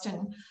Forest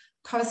and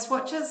Coast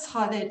Watchers.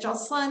 Hi there,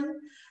 Jocelyn.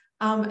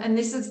 And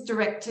this is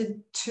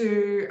directed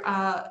to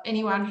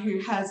anyone who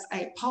has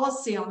a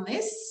policy on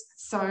this.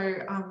 So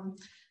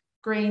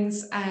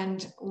Greens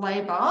and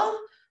Labor.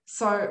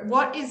 So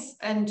what is,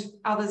 and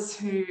others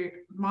who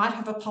might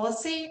have a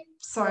policy.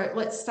 So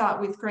let's start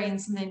with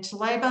Greens and then to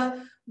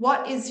Labor.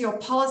 What is your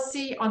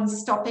policy on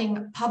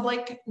stopping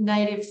public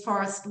native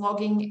forest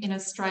logging in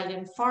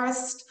Australian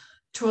forest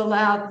to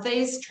allow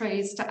these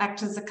trees to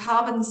act as a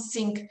carbon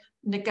sink,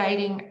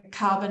 negating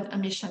carbon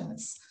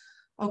emissions?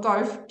 I'll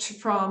go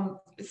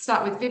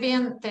start with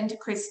Vivian, then to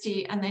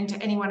Kristy, and then to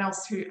anyone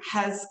else who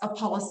has a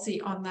policy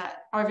on that.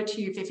 Over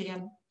to you,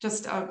 Vivian.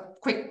 Just a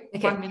quick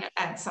 1 minute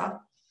answer.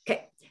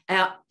 Okay.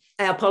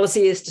 Our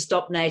policy is to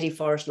stop native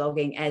forest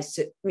logging as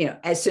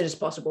soon as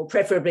possible,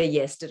 preferably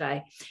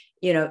yesterday.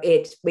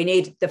 We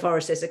need the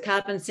forest as a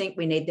carbon sink,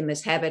 we need them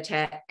as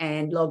habitat,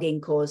 and logging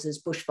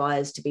causes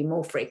bushfires to be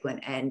more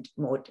frequent and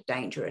more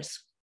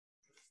dangerous.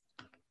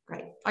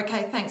 Great.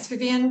 Okay, thanks,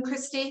 Vivian.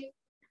 Kristy?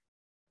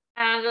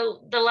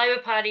 The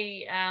Labor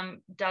Party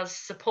does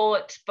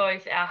support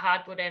both our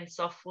hardwood and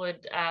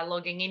softwood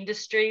logging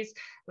industries.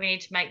 We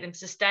need to make them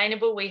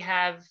sustainable. We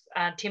have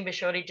timber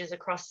shortages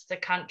across the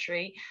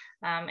country,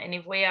 and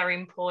if we are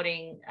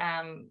importing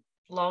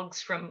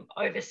logs from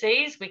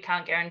overseas, we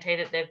can't guarantee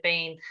that they've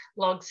been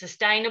logged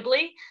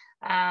sustainably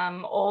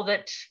or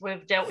that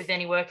we've dealt with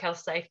any work health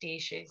safety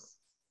issues.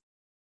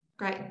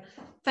 Great.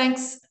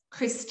 Thanks,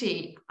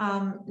 Kristy.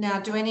 Now,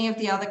 do any of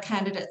the other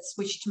candidates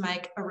wish to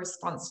make a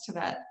response to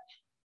that?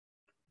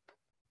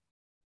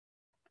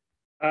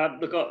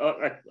 Look,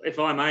 if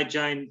I may,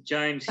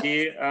 James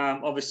here,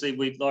 obviously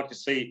we'd like to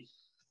see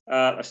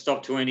a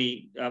stop to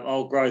any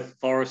old growth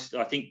forest.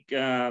 I think,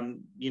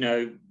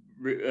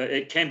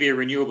 it can be a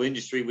renewable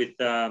industry with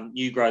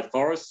new growth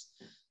forests.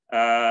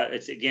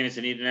 It's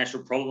an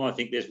international problem. I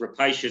think there's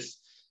rapacious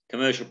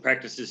commercial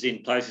practices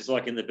in places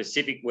like in the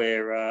Pacific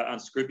where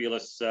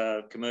unscrupulous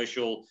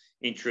commercial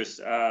interests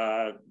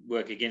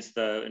work against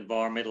the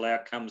environmental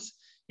outcomes,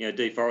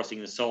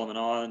 deforesting the Solomon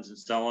Islands and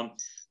so on.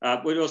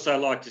 We'd also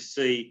like to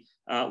see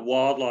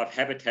wildlife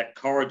habitat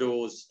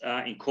corridors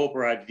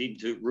incorporated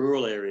into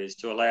rural areas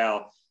to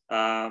allow,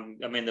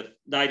 the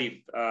native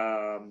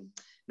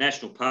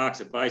national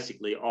parks are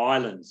basically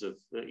islands of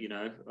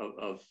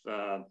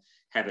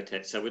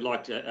habitat. So we'd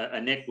like a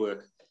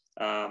network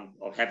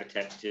of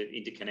habitat to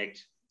interconnect.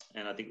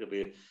 And I think there'll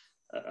be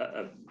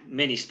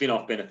many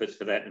spin-off benefits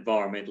for that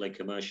environmentally,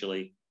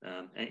 commercially,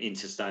 and in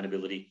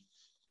sustainability.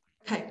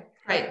 Okay,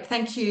 great.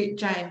 Thank you,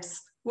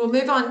 James. We'll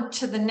move on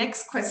to the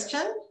next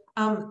question.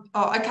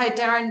 Okay,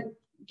 Darren,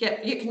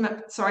 yeah, you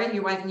can, sorry,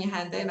 you're waving your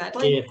hand there,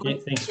 Madeleine. Yeah,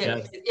 thanks,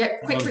 Gav. Yeah,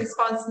 quick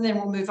response and then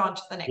we'll move on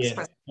to the next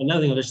question.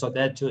 Another thing I'd just like to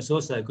add to, it's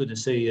also good to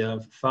see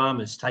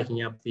farmers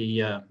taking up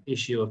the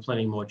issue of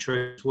planting more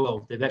trees as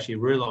well. They've actually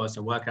realised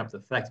and woken up to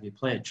the fact that if you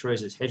plant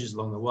trees as hedges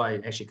along the way,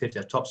 it actually keeps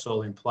our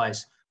topsoil in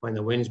place when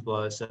the winds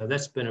blow. So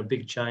that's been a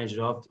big change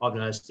that I've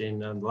noticed in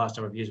the last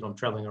number of years when I'm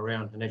travelling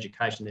around, and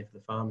education there for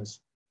the farmers.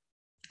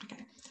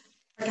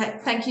 Okay,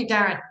 thank you,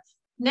 Darren.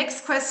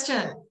 Next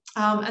question,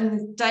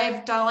 and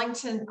Dave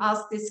Darlington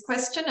asked this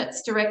question.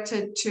 It's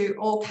directed to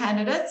all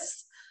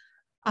candidates.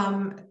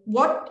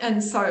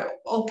 So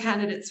all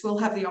candidates will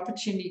have the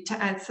opportunity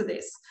to answer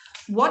this.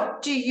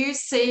 What do you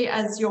see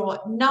as your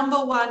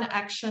 #1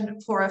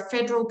 action for a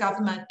federal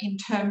government in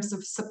terms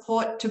of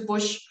support to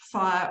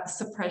bushfire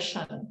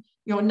suppression?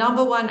 Your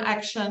 #1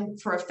 action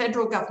for a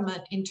federal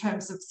government in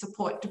terms of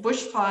support to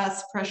bushfire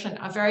suppression.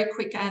 A very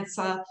quick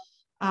answer.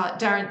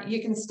 Darren,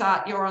 you can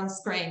start. You're on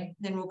screen.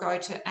 Then we'll go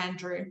to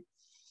Andrew.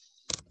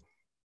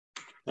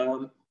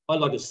 I'd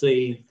like to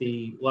see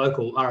the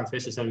local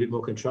RFSs have a bit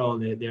more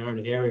control in their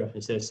own area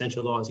instead of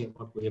centralising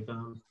what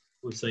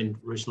we've seen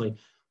recently.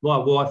 My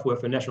wife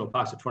worked for National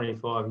Parks for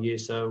 25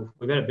 years, so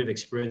we've had a bit of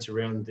experience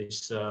around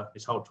this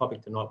whole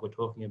topic tonight we're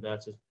talking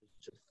about.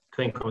 It's a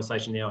keen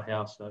conversation in our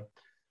house, so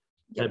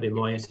that'd be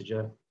my answer,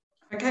 Joe.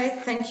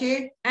 Okay, thank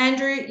you.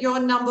 Andrew, your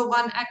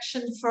 #1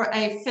 action for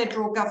a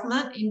federal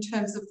government in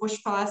terms of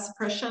bushfire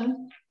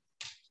suppression?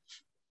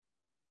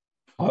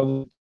 I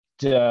would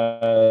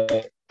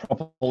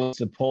properly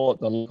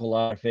support the local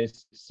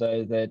RFS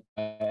so that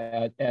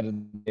out of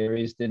the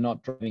areas they're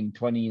not driving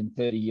 20 and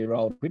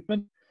 30-year-old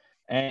equipment,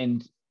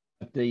 and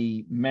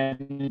the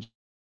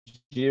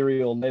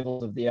managerial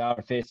levels of the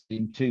RFS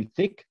in too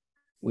thick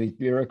with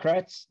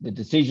bureaucrats. The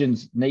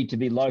decisions need to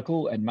be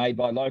local and made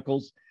by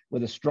locals,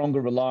 with a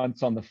stronger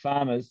reliance on the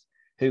farmers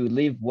who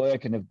live,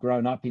 work and have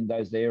grown up in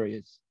those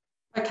areas.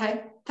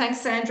 Okay,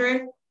 thanks,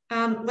 Andrew.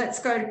 Let's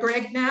go to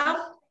Greg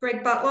now.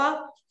 Greg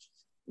Butler,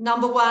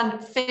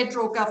 #1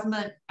 federal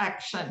government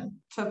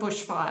action for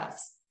bushfires.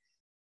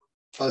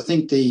 I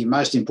think the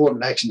most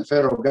important action the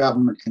federal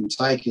government can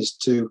take is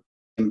to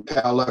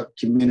empower local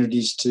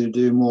communities to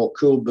do more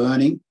cool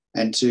burning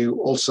and to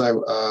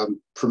also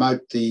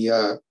promote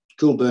the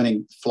cool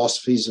burning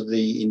philosophies of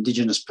the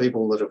Indigenous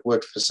people that have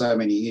worked for so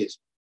many years.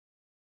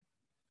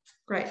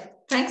 Great.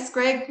 Thanks,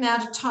 Greg. Now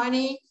to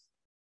Toni.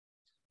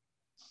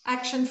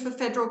 Action for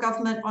federal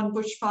government on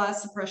bushfire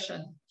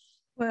suppression.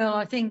 Well,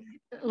 I think,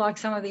 like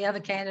some of the other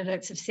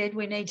candidates have said,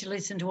 we need to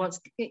listen to what's,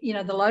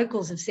 the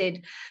locals have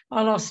said.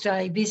 I lost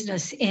a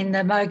business in the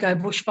Mogo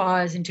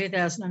bushfires in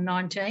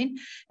 2019,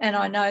 and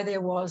I know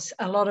there was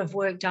a lot of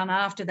work done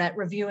after that,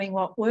 reviewing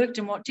what worked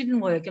and what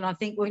didn't work. And I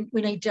think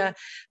we need to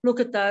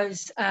look at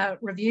those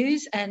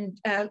reviews and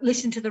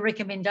listen to the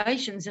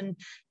recommendations and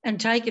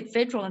take it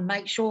federal and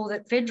make sure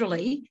that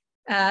federally,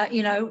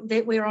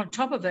 that we're on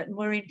top of it and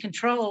we're in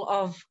control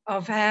of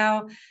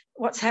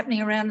what's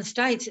happening around the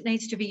states. It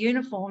needs to be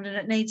uniformed, and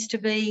it needs to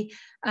be,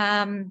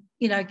 the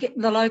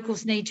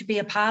locals need to be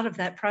a part of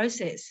that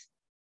process.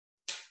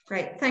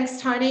 Great. Thanks,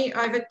 Toni.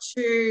 Over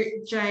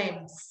to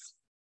James.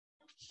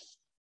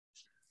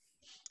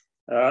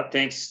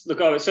 Thanks.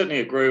 Look, I would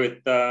certainly agree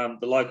with the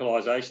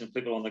localisation of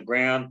people on the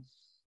ground.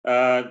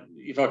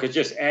 If I could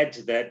just add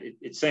to that,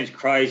 it seems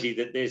crazy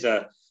that there's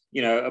a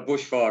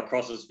bushfire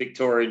crosses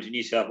Victoria into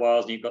New South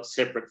Wales and you've got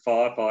separate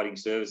firefighting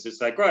services.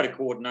 So greater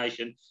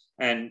coordination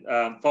and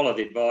follow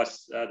the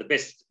advice, the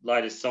best,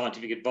 latest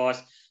scientific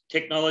advice.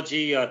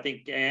 Technology, I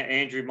think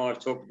Andrew might have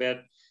talked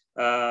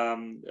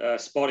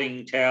about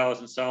spotting towers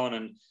and so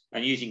on,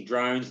 and using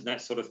drones and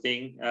that sort of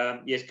thing.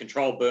 Yes,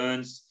 control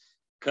burns,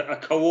 a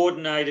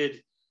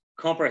coordinated,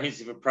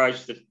 comprehensive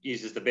approach that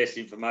uses the best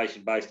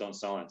information based on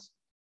science.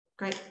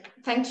 Great.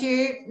 Thank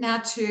you. Now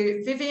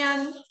to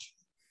Vivian.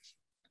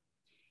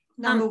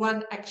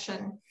 #1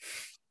 action.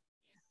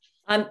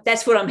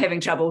 That's what I'm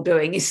having trouble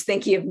doing, is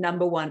thinking of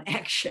 #1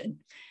 action.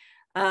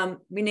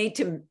 We need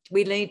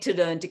to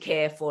learn to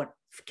care for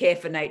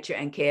nature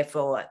and care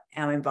for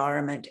our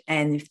environment.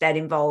 And if that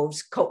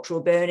involves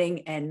cultural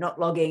burning and not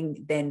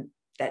logging, then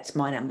that's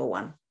my number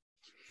one.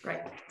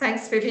 Great.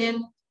 Thanks,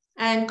 Vivian.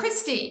 And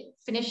Kristy,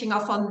 finishing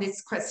off on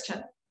this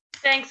question.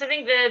 Thanks. I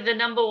think the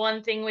number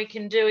one thing we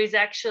can do is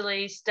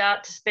actually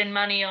start to spend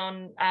money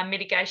on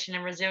mitigation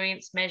and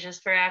resilience measures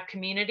for our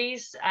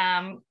communities.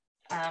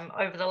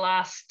 Over the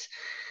last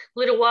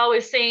little while,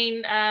 we've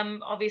seen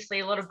obviously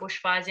a lot of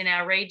bushfires in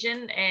our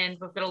region, and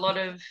we've got a lot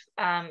of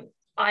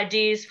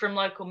ideas from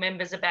local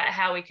members about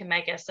how we can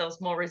make ourselves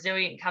more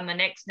resilient come the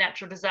next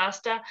natural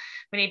disaster.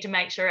 We need to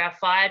make sure our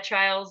fire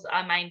trails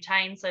are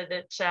maintained so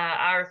that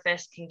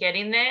RFS can get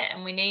in there,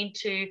 and we need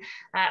to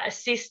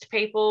assist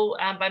people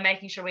by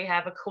making sure we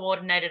have a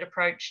coordinated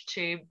approach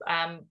to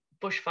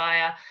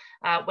bushfire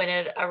when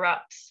it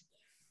erupts.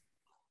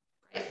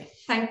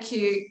 Thank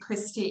you,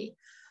 Kristy.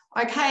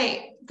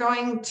 Okay,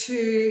 going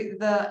to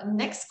the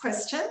next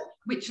question,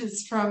 which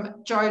is from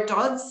Joe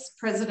Dodds,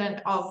 President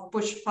of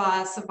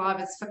Bushfire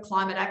Survivors for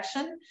Climate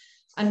Action.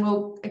 And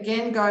we'll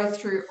again go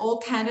through all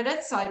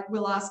candidates. I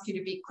will ask you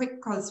to be quick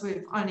because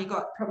we've only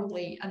got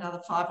probably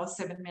another 5 or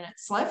 7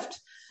 minutes left.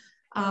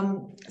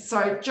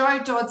 So Joe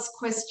Dodds'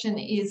 question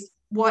is,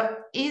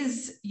 what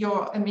is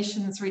your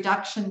emissions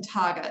reduction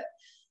target?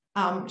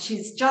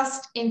 She's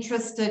just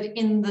interested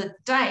in the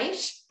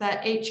date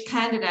that each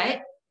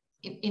candidate,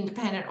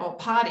 independent or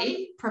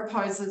party,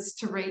 proposes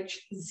to reach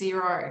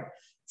zero.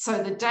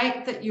 So the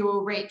date that you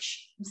will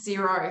reach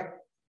zero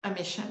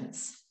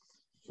emissions.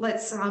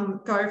 Let's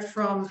go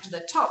from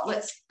the top.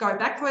 Let's go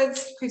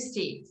backwards.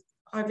 Kristy,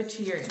 over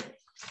to you.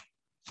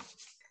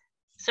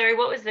 Sorry,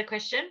 what was the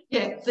question?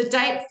 Yeah, the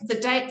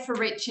date for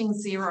reaching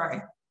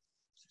zero.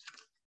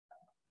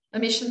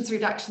 Emissions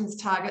reductions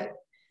target,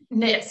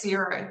 net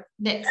zero.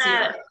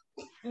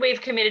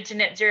 We've committed to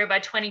net zero by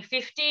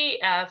 2050,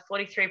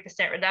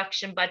 43%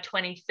 reduction by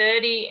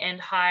 2030,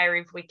 and higher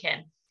if we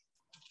can.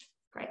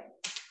 Great.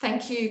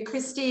 Thank you,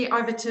 Kristy.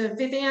 Over to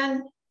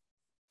Vivian.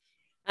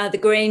 The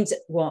Greens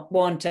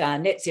want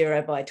net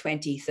zero by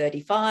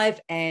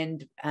 2035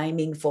 and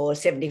aiming for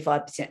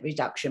 75%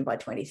 reduction by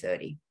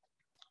 2030.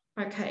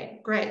 Okay,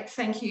 great.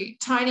 Thank you.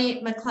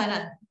 Toni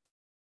McLennan,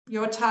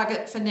 your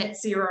target for net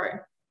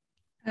zero?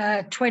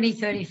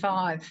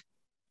 2035.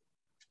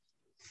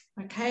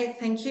 Okay,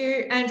 thank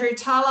you. Andrew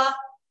Tyler?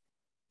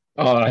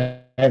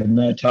 I have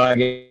no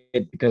target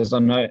because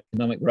I'm no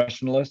economic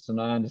rationalist, and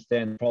I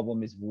understand the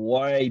problem is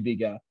way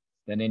bigger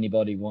than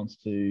anybody wants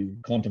to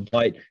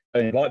contemplate.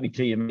 So invite me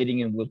to your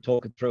meeting and we'll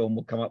talk it through and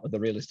we'll come up with a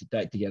realistic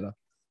date together.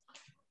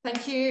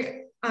 Thank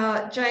you.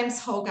 James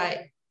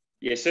Holgate.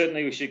 Yeah,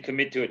 certainly we should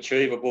commit to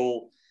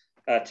achievable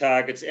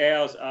targets.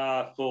 Ours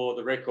are, for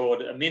the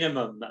record, a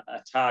minimum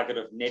target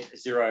of net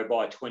zero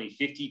by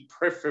 2050,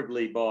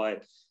 preferably by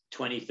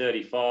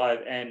 2035,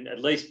 and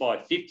at least by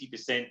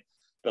 50%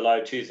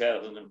 below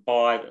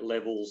 2005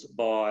 levels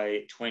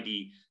by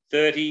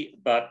 2030.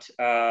 But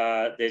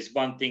there's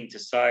one thing to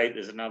say,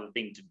 there's another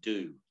thing to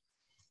do.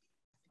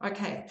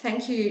 Okay,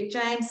 thank you,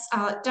 James.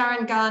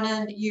 Darren,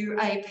 Garnon,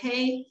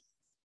 UAP.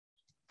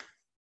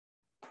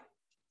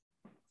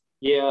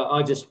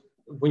 Yeah,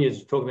 when you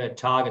talk about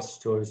targets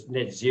towards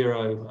net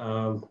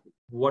zero,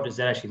 what does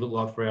that actually look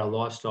like for our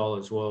lifestyle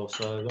as well?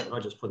 So I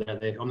just put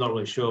that there. I'm not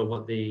really sure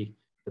what the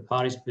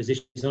party's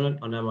position is on it.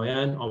 I know my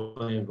own,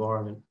 on the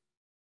environment.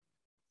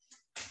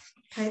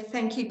 Okay,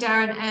 thank you,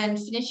 Darren. And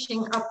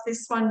finishing up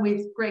this one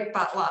with Greg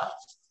Butler.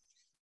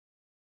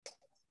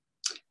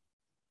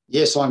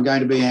 Yes, I'm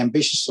going to be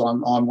ambitious.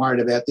 I'm worried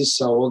about this,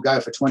 so we'll go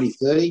for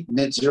 2030,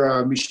 net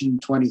zero emission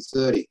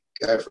 2030.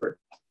 Go for it.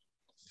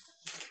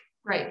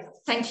 Great,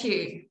 thank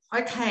you.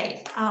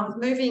 Okay,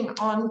 moving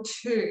on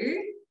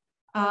to,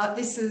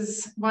 this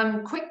is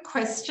one quick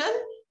question.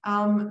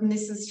 And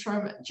this is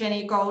from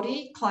Jenny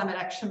Goldie, Climate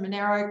Action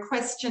Monaro.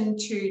 Question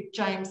to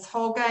James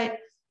Holgate.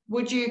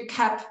 Would you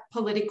cap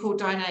political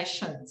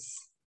donations?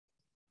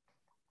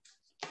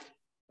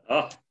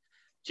 Oh,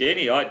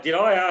 Jenny, did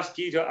I ask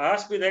you to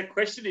ask me that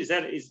question? Is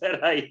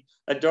that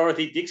a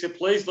Dorothy Dixon?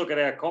 Please look at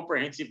our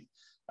comprehensive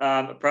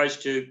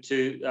approach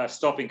to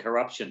stopping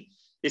corruption.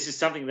 This is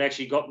something that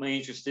actually got me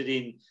interested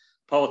in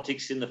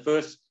politics in the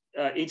first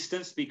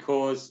instance,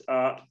 because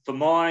for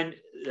mine,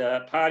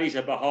 parties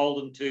are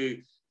beholden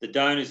to the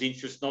donor's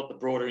interests, not the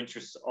broader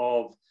interests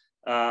of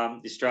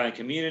the Australian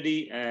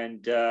community,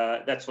 and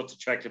that's what's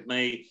attracted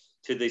me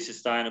to the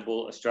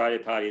Sustainable Australia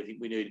Party. I think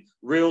we need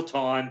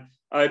real-time,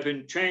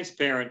 open,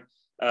 transparent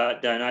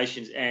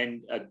donations,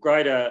 and a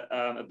greater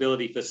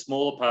ability for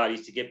smaller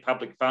parties to get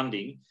public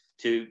funding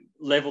to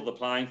level the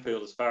playing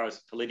field as far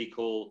as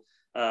political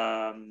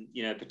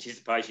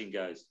participation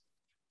goes.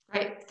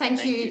 Great,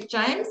 thank you,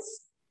 James.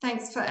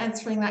 Thanks for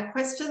answering that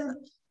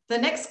question. The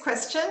next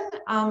question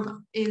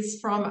is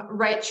from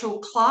Rachel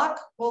Clark,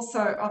 also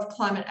of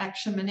Climate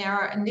Action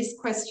Monaro, and this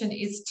question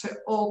is to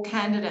all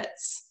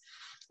candidates.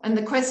 And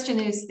the question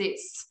is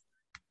this: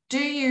 do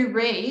you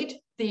read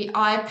the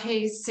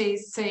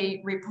IPCC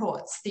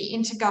reports, the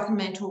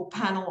Intergovernmental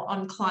Panel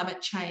on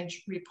Climate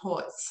Change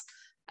reports?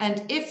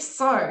 And if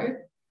so,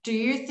 do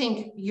you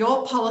think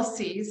your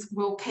policies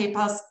will keep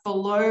us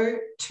below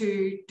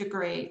 2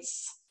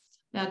 degrees?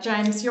 Now,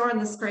 James, you're on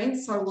the screen,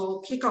 so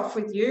we'll kick off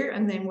with you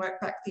and then work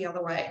back the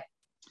other way.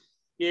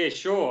 Yeah,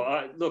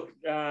 sure. Look,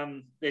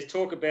 there's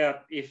talk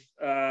about if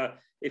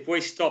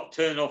we stop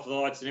turning off the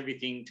lights and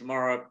everything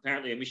tomorrow,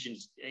 apparently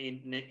emissions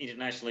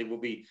internationally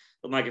will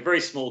make a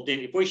very small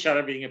dent. If we shut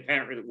everything,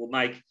 apparently it will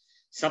make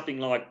something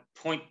like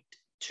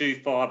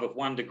 0.25 of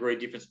 1 degree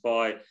difference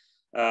by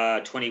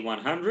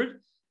 2100.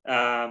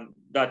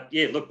 But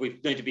yeah, look, we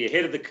need to be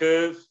ahead of the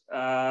curve.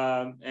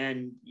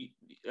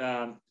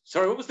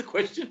 Sorry, what was the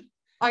question?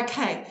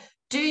 Okay.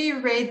 Do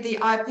you read the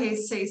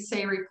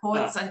IPCC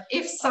reports? And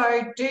if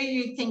so, do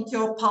you think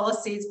your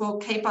policies will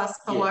keep us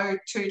below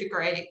 2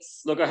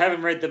 degrees? Look, I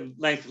haven't read them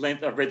length.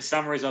 I've read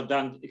summaries. I've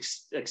done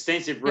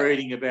extensive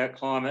reading about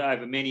climate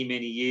over many,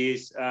 many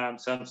years.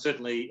 So I'm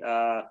certainly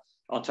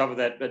on top of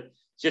that. But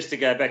just to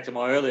go back to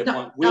my earlier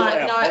point,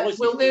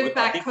 we'll move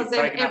back because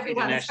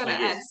everyone's going to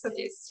answer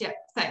this. Yeah,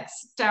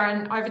 thanks.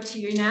 Darren, over to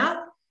you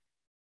now.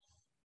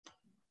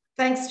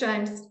 Thanks,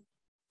 James.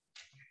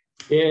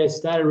 Yeah,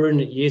 started reading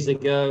it years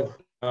ago.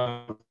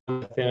 I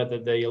found out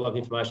that a lot of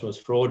information was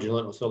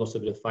fraudulent. So I lost a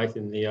bit of faith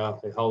in the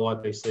whole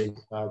IPC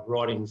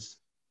writings.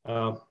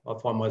 I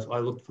looked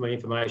for my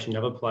information in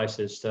other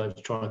places to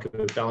try and keep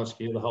a balanced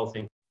view of the whole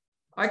thing.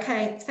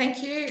 Okay,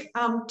 thank you.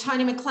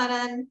 Toni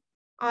McLennan,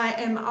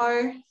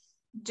 IMO,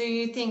 do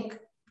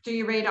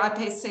you read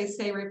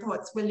IPCC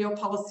reports? Will your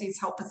policies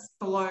help us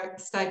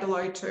stay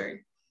below 2?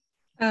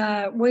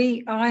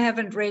 I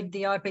haven't read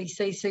the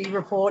IPCC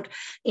report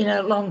in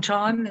a long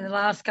time. In the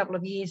last couple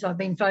of years, I've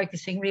been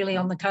focusing really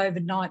on the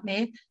COVID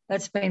nightmare.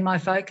 That's been my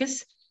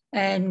focus.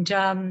 And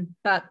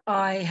but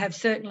I have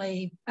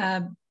certainly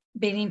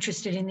been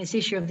interested in this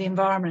issue of the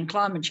environment and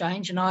climate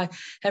change, and I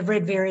have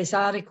read various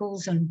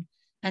articles and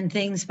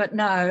things. But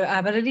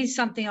no, but it is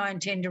something I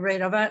intend to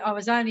read. I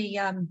was only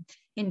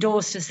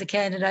endorsed as the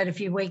candidate a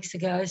few weeks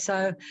ago,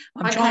 so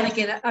I'm trying to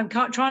get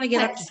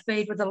up to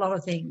speed with a lot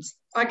of things.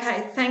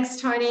 Okay, thanks,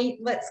 Toni.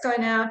 Let's go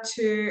now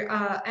to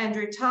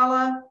Andrew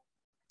Tala.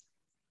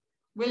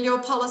 Will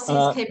your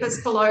policies keep us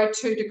below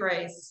 2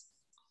 degrees?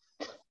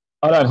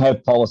 I don't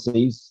have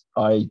policies.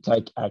 I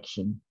take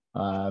action.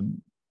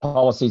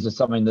 Policies are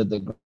something that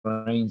the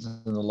Greens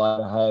and the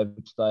Labor have,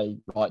 which they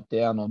write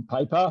down on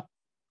paper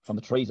from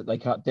the trees that they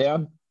cut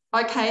down.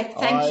 Okay,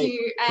 thank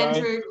you,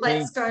 Andrew.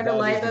 Let's go to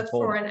Labor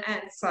for an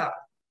answer.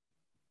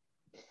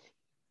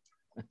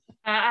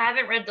 I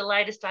haven't read the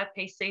latest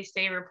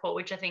IPCC report,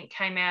 which I think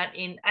came out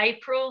in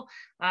April.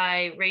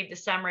 I read the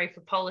summary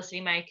for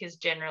policymakers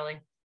generally.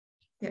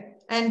 Yeah.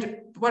 And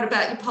what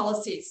about your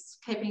policies,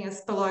 keeping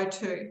us below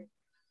 2?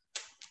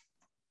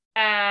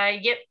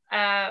 Yep.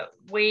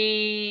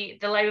 The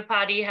Labor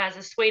Party has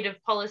a suite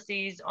of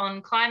policies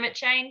on climate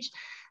change,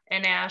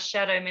 and our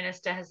Shadow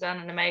Minister has done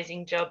an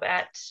amazing job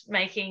at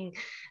making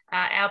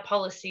our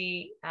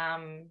policy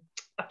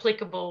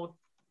applicable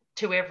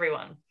to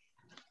everyone.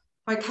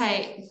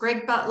 Okay,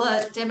 Greg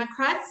Butler,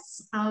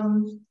 Democrats.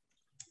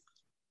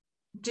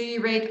 Do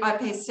you read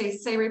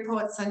IPCC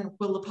reports, and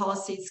will the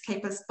policies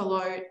keep us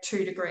below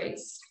 2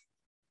 degrees?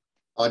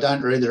 I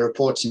don't read the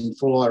reports in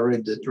full. I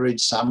read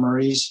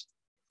summaries.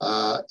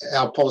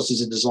 Our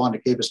policies are designed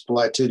to keep us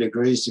below 2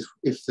 degrees.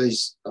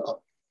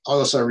 I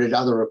also read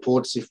other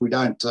reports. If we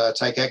don't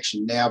take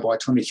action now, by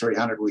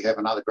 2300, we have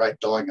another great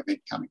dying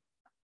event coming.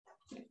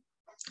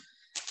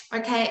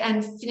 Okay,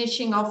 and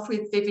finishing off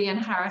with Vivian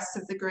Harris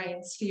of the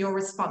Greens for your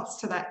response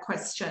to that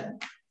question.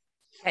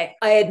 Okay,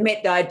 I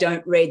admit that I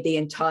don't read the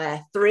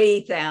entire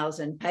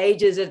 3,000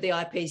 pages of the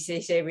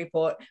IPCC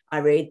report. I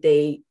read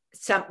the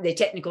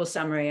technical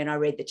summary and I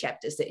read the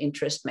chapters that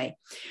interest me.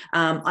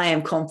 I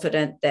am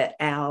confident that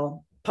our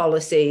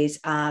policies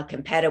are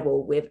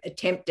compatible with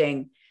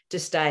attempting to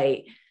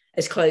stay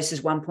as close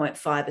as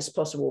 1.5 as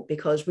possible,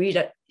 because we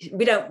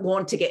don't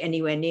want to get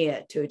anywhere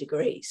near 2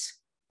 degrees.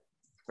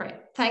 Great,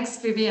 thanks,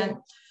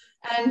 Vivian.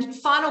 And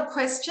final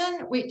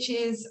question, which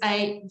is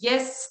a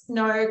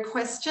yes/no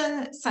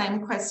question,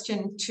 same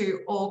question to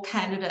all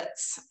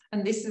candidates.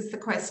 And this is the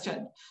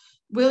question: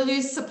 will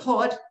you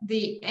support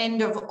the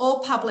end of all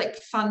public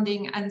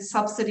funding and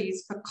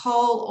subsidies for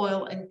coal,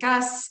 oil and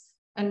gas,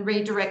 and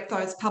redirect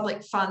those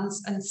public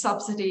funds and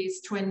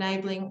subsidies to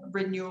enabling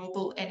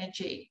renewable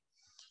energy?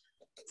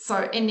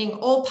 So ending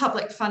all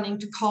public funding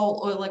to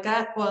coal, oil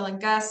and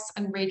gas,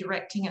 and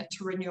redirecting it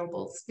to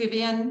renewables.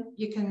 Vivian,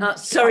 you can...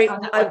 Sorry,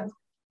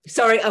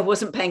 I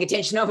wasn't paying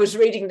attention. I was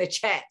reading the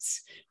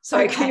chats. So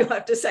okay. You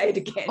have to say it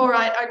again. All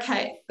right,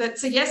 okay.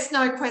 That's a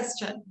yes/no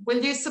question.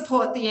 Will you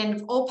support the end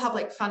of all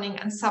public funding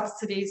and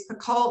subsidies for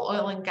coal,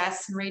 oil and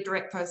gas, and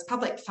redirect those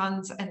public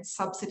funds and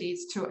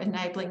subsidies to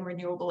enabling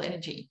renewable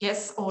energy?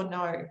 Yes or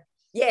no?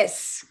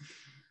 Yes.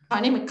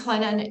 Toni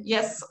McLennan,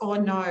 yes or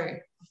no?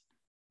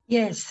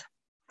 Yes.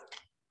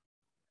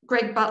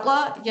 Greg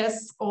Butler,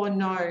 yes or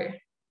no?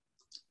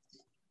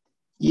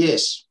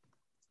 Yes.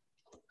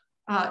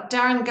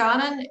 Darren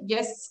Garnon,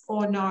 yes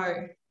or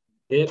no?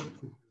 Yep.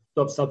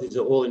 Stop subsidies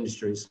to all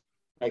industries.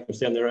 Make them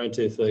stand on their own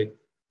 2 feet.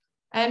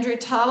 Andrew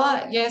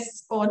Tala,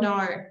 yes or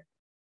no?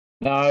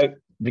 No,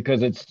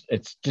 because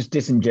it's just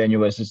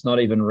disingenuous. It's not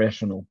even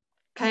rational.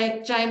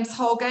 Okay, James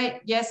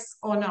Holgate, yes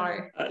or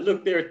no?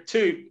 Look, there are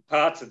two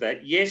parts of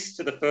that. Yes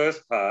to the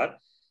first part.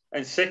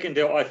 And second,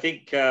 I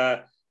think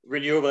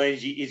renewable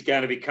energy is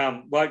going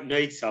to won't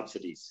need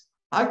subsidies.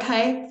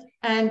 Okay,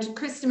 and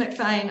Kristy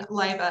McBain,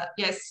 Labor,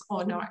 yes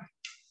or no?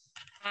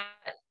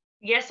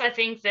 Yes, I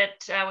think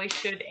that we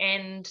should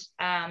end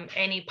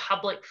any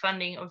public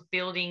funding of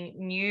building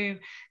new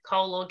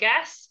coal or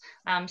gas.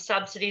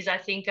 Subsidies, I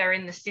think, are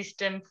in the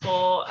system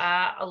for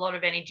a lot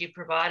of energy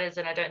providers,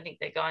 and I don't think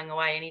they're going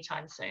away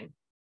anytime soon.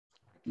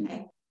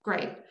 Okay,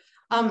 great.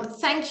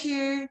 Thank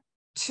you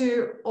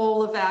to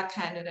all of our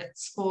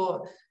candidates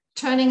for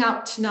turning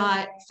up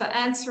tonight, for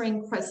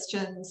answering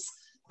questions.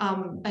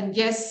 And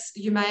yes,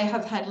 you may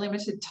have had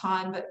limited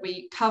time, but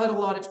we covered a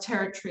lot of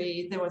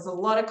territory. There was a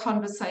lot of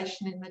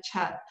conversation in the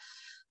chat.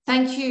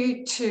 Thank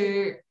you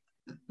to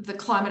the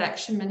Climate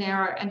Action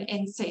Monaro and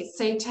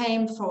NCC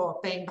team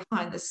for being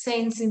behind the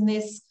scenes in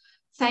this.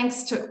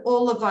 Thanks to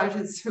all the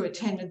voters who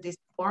attended this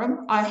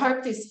forum. I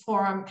hope this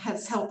forum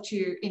has helped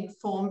you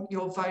inform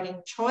your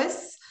voting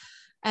choice.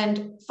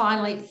 And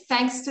finally,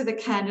 thanks to the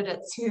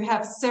candidates who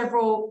have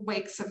several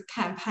weeks of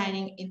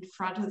campaigning in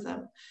front of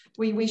them.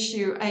 We wish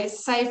you a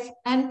safe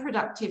and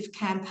productive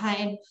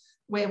campaign.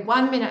 We're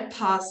 1 minute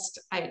past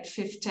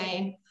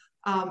 8:15.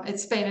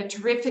 It's been a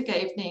terrific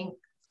evening.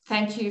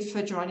 Thank you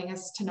for joining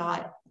us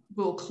tonight.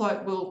 We'll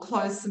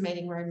close the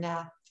meeting room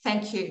now.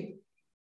 Thank you.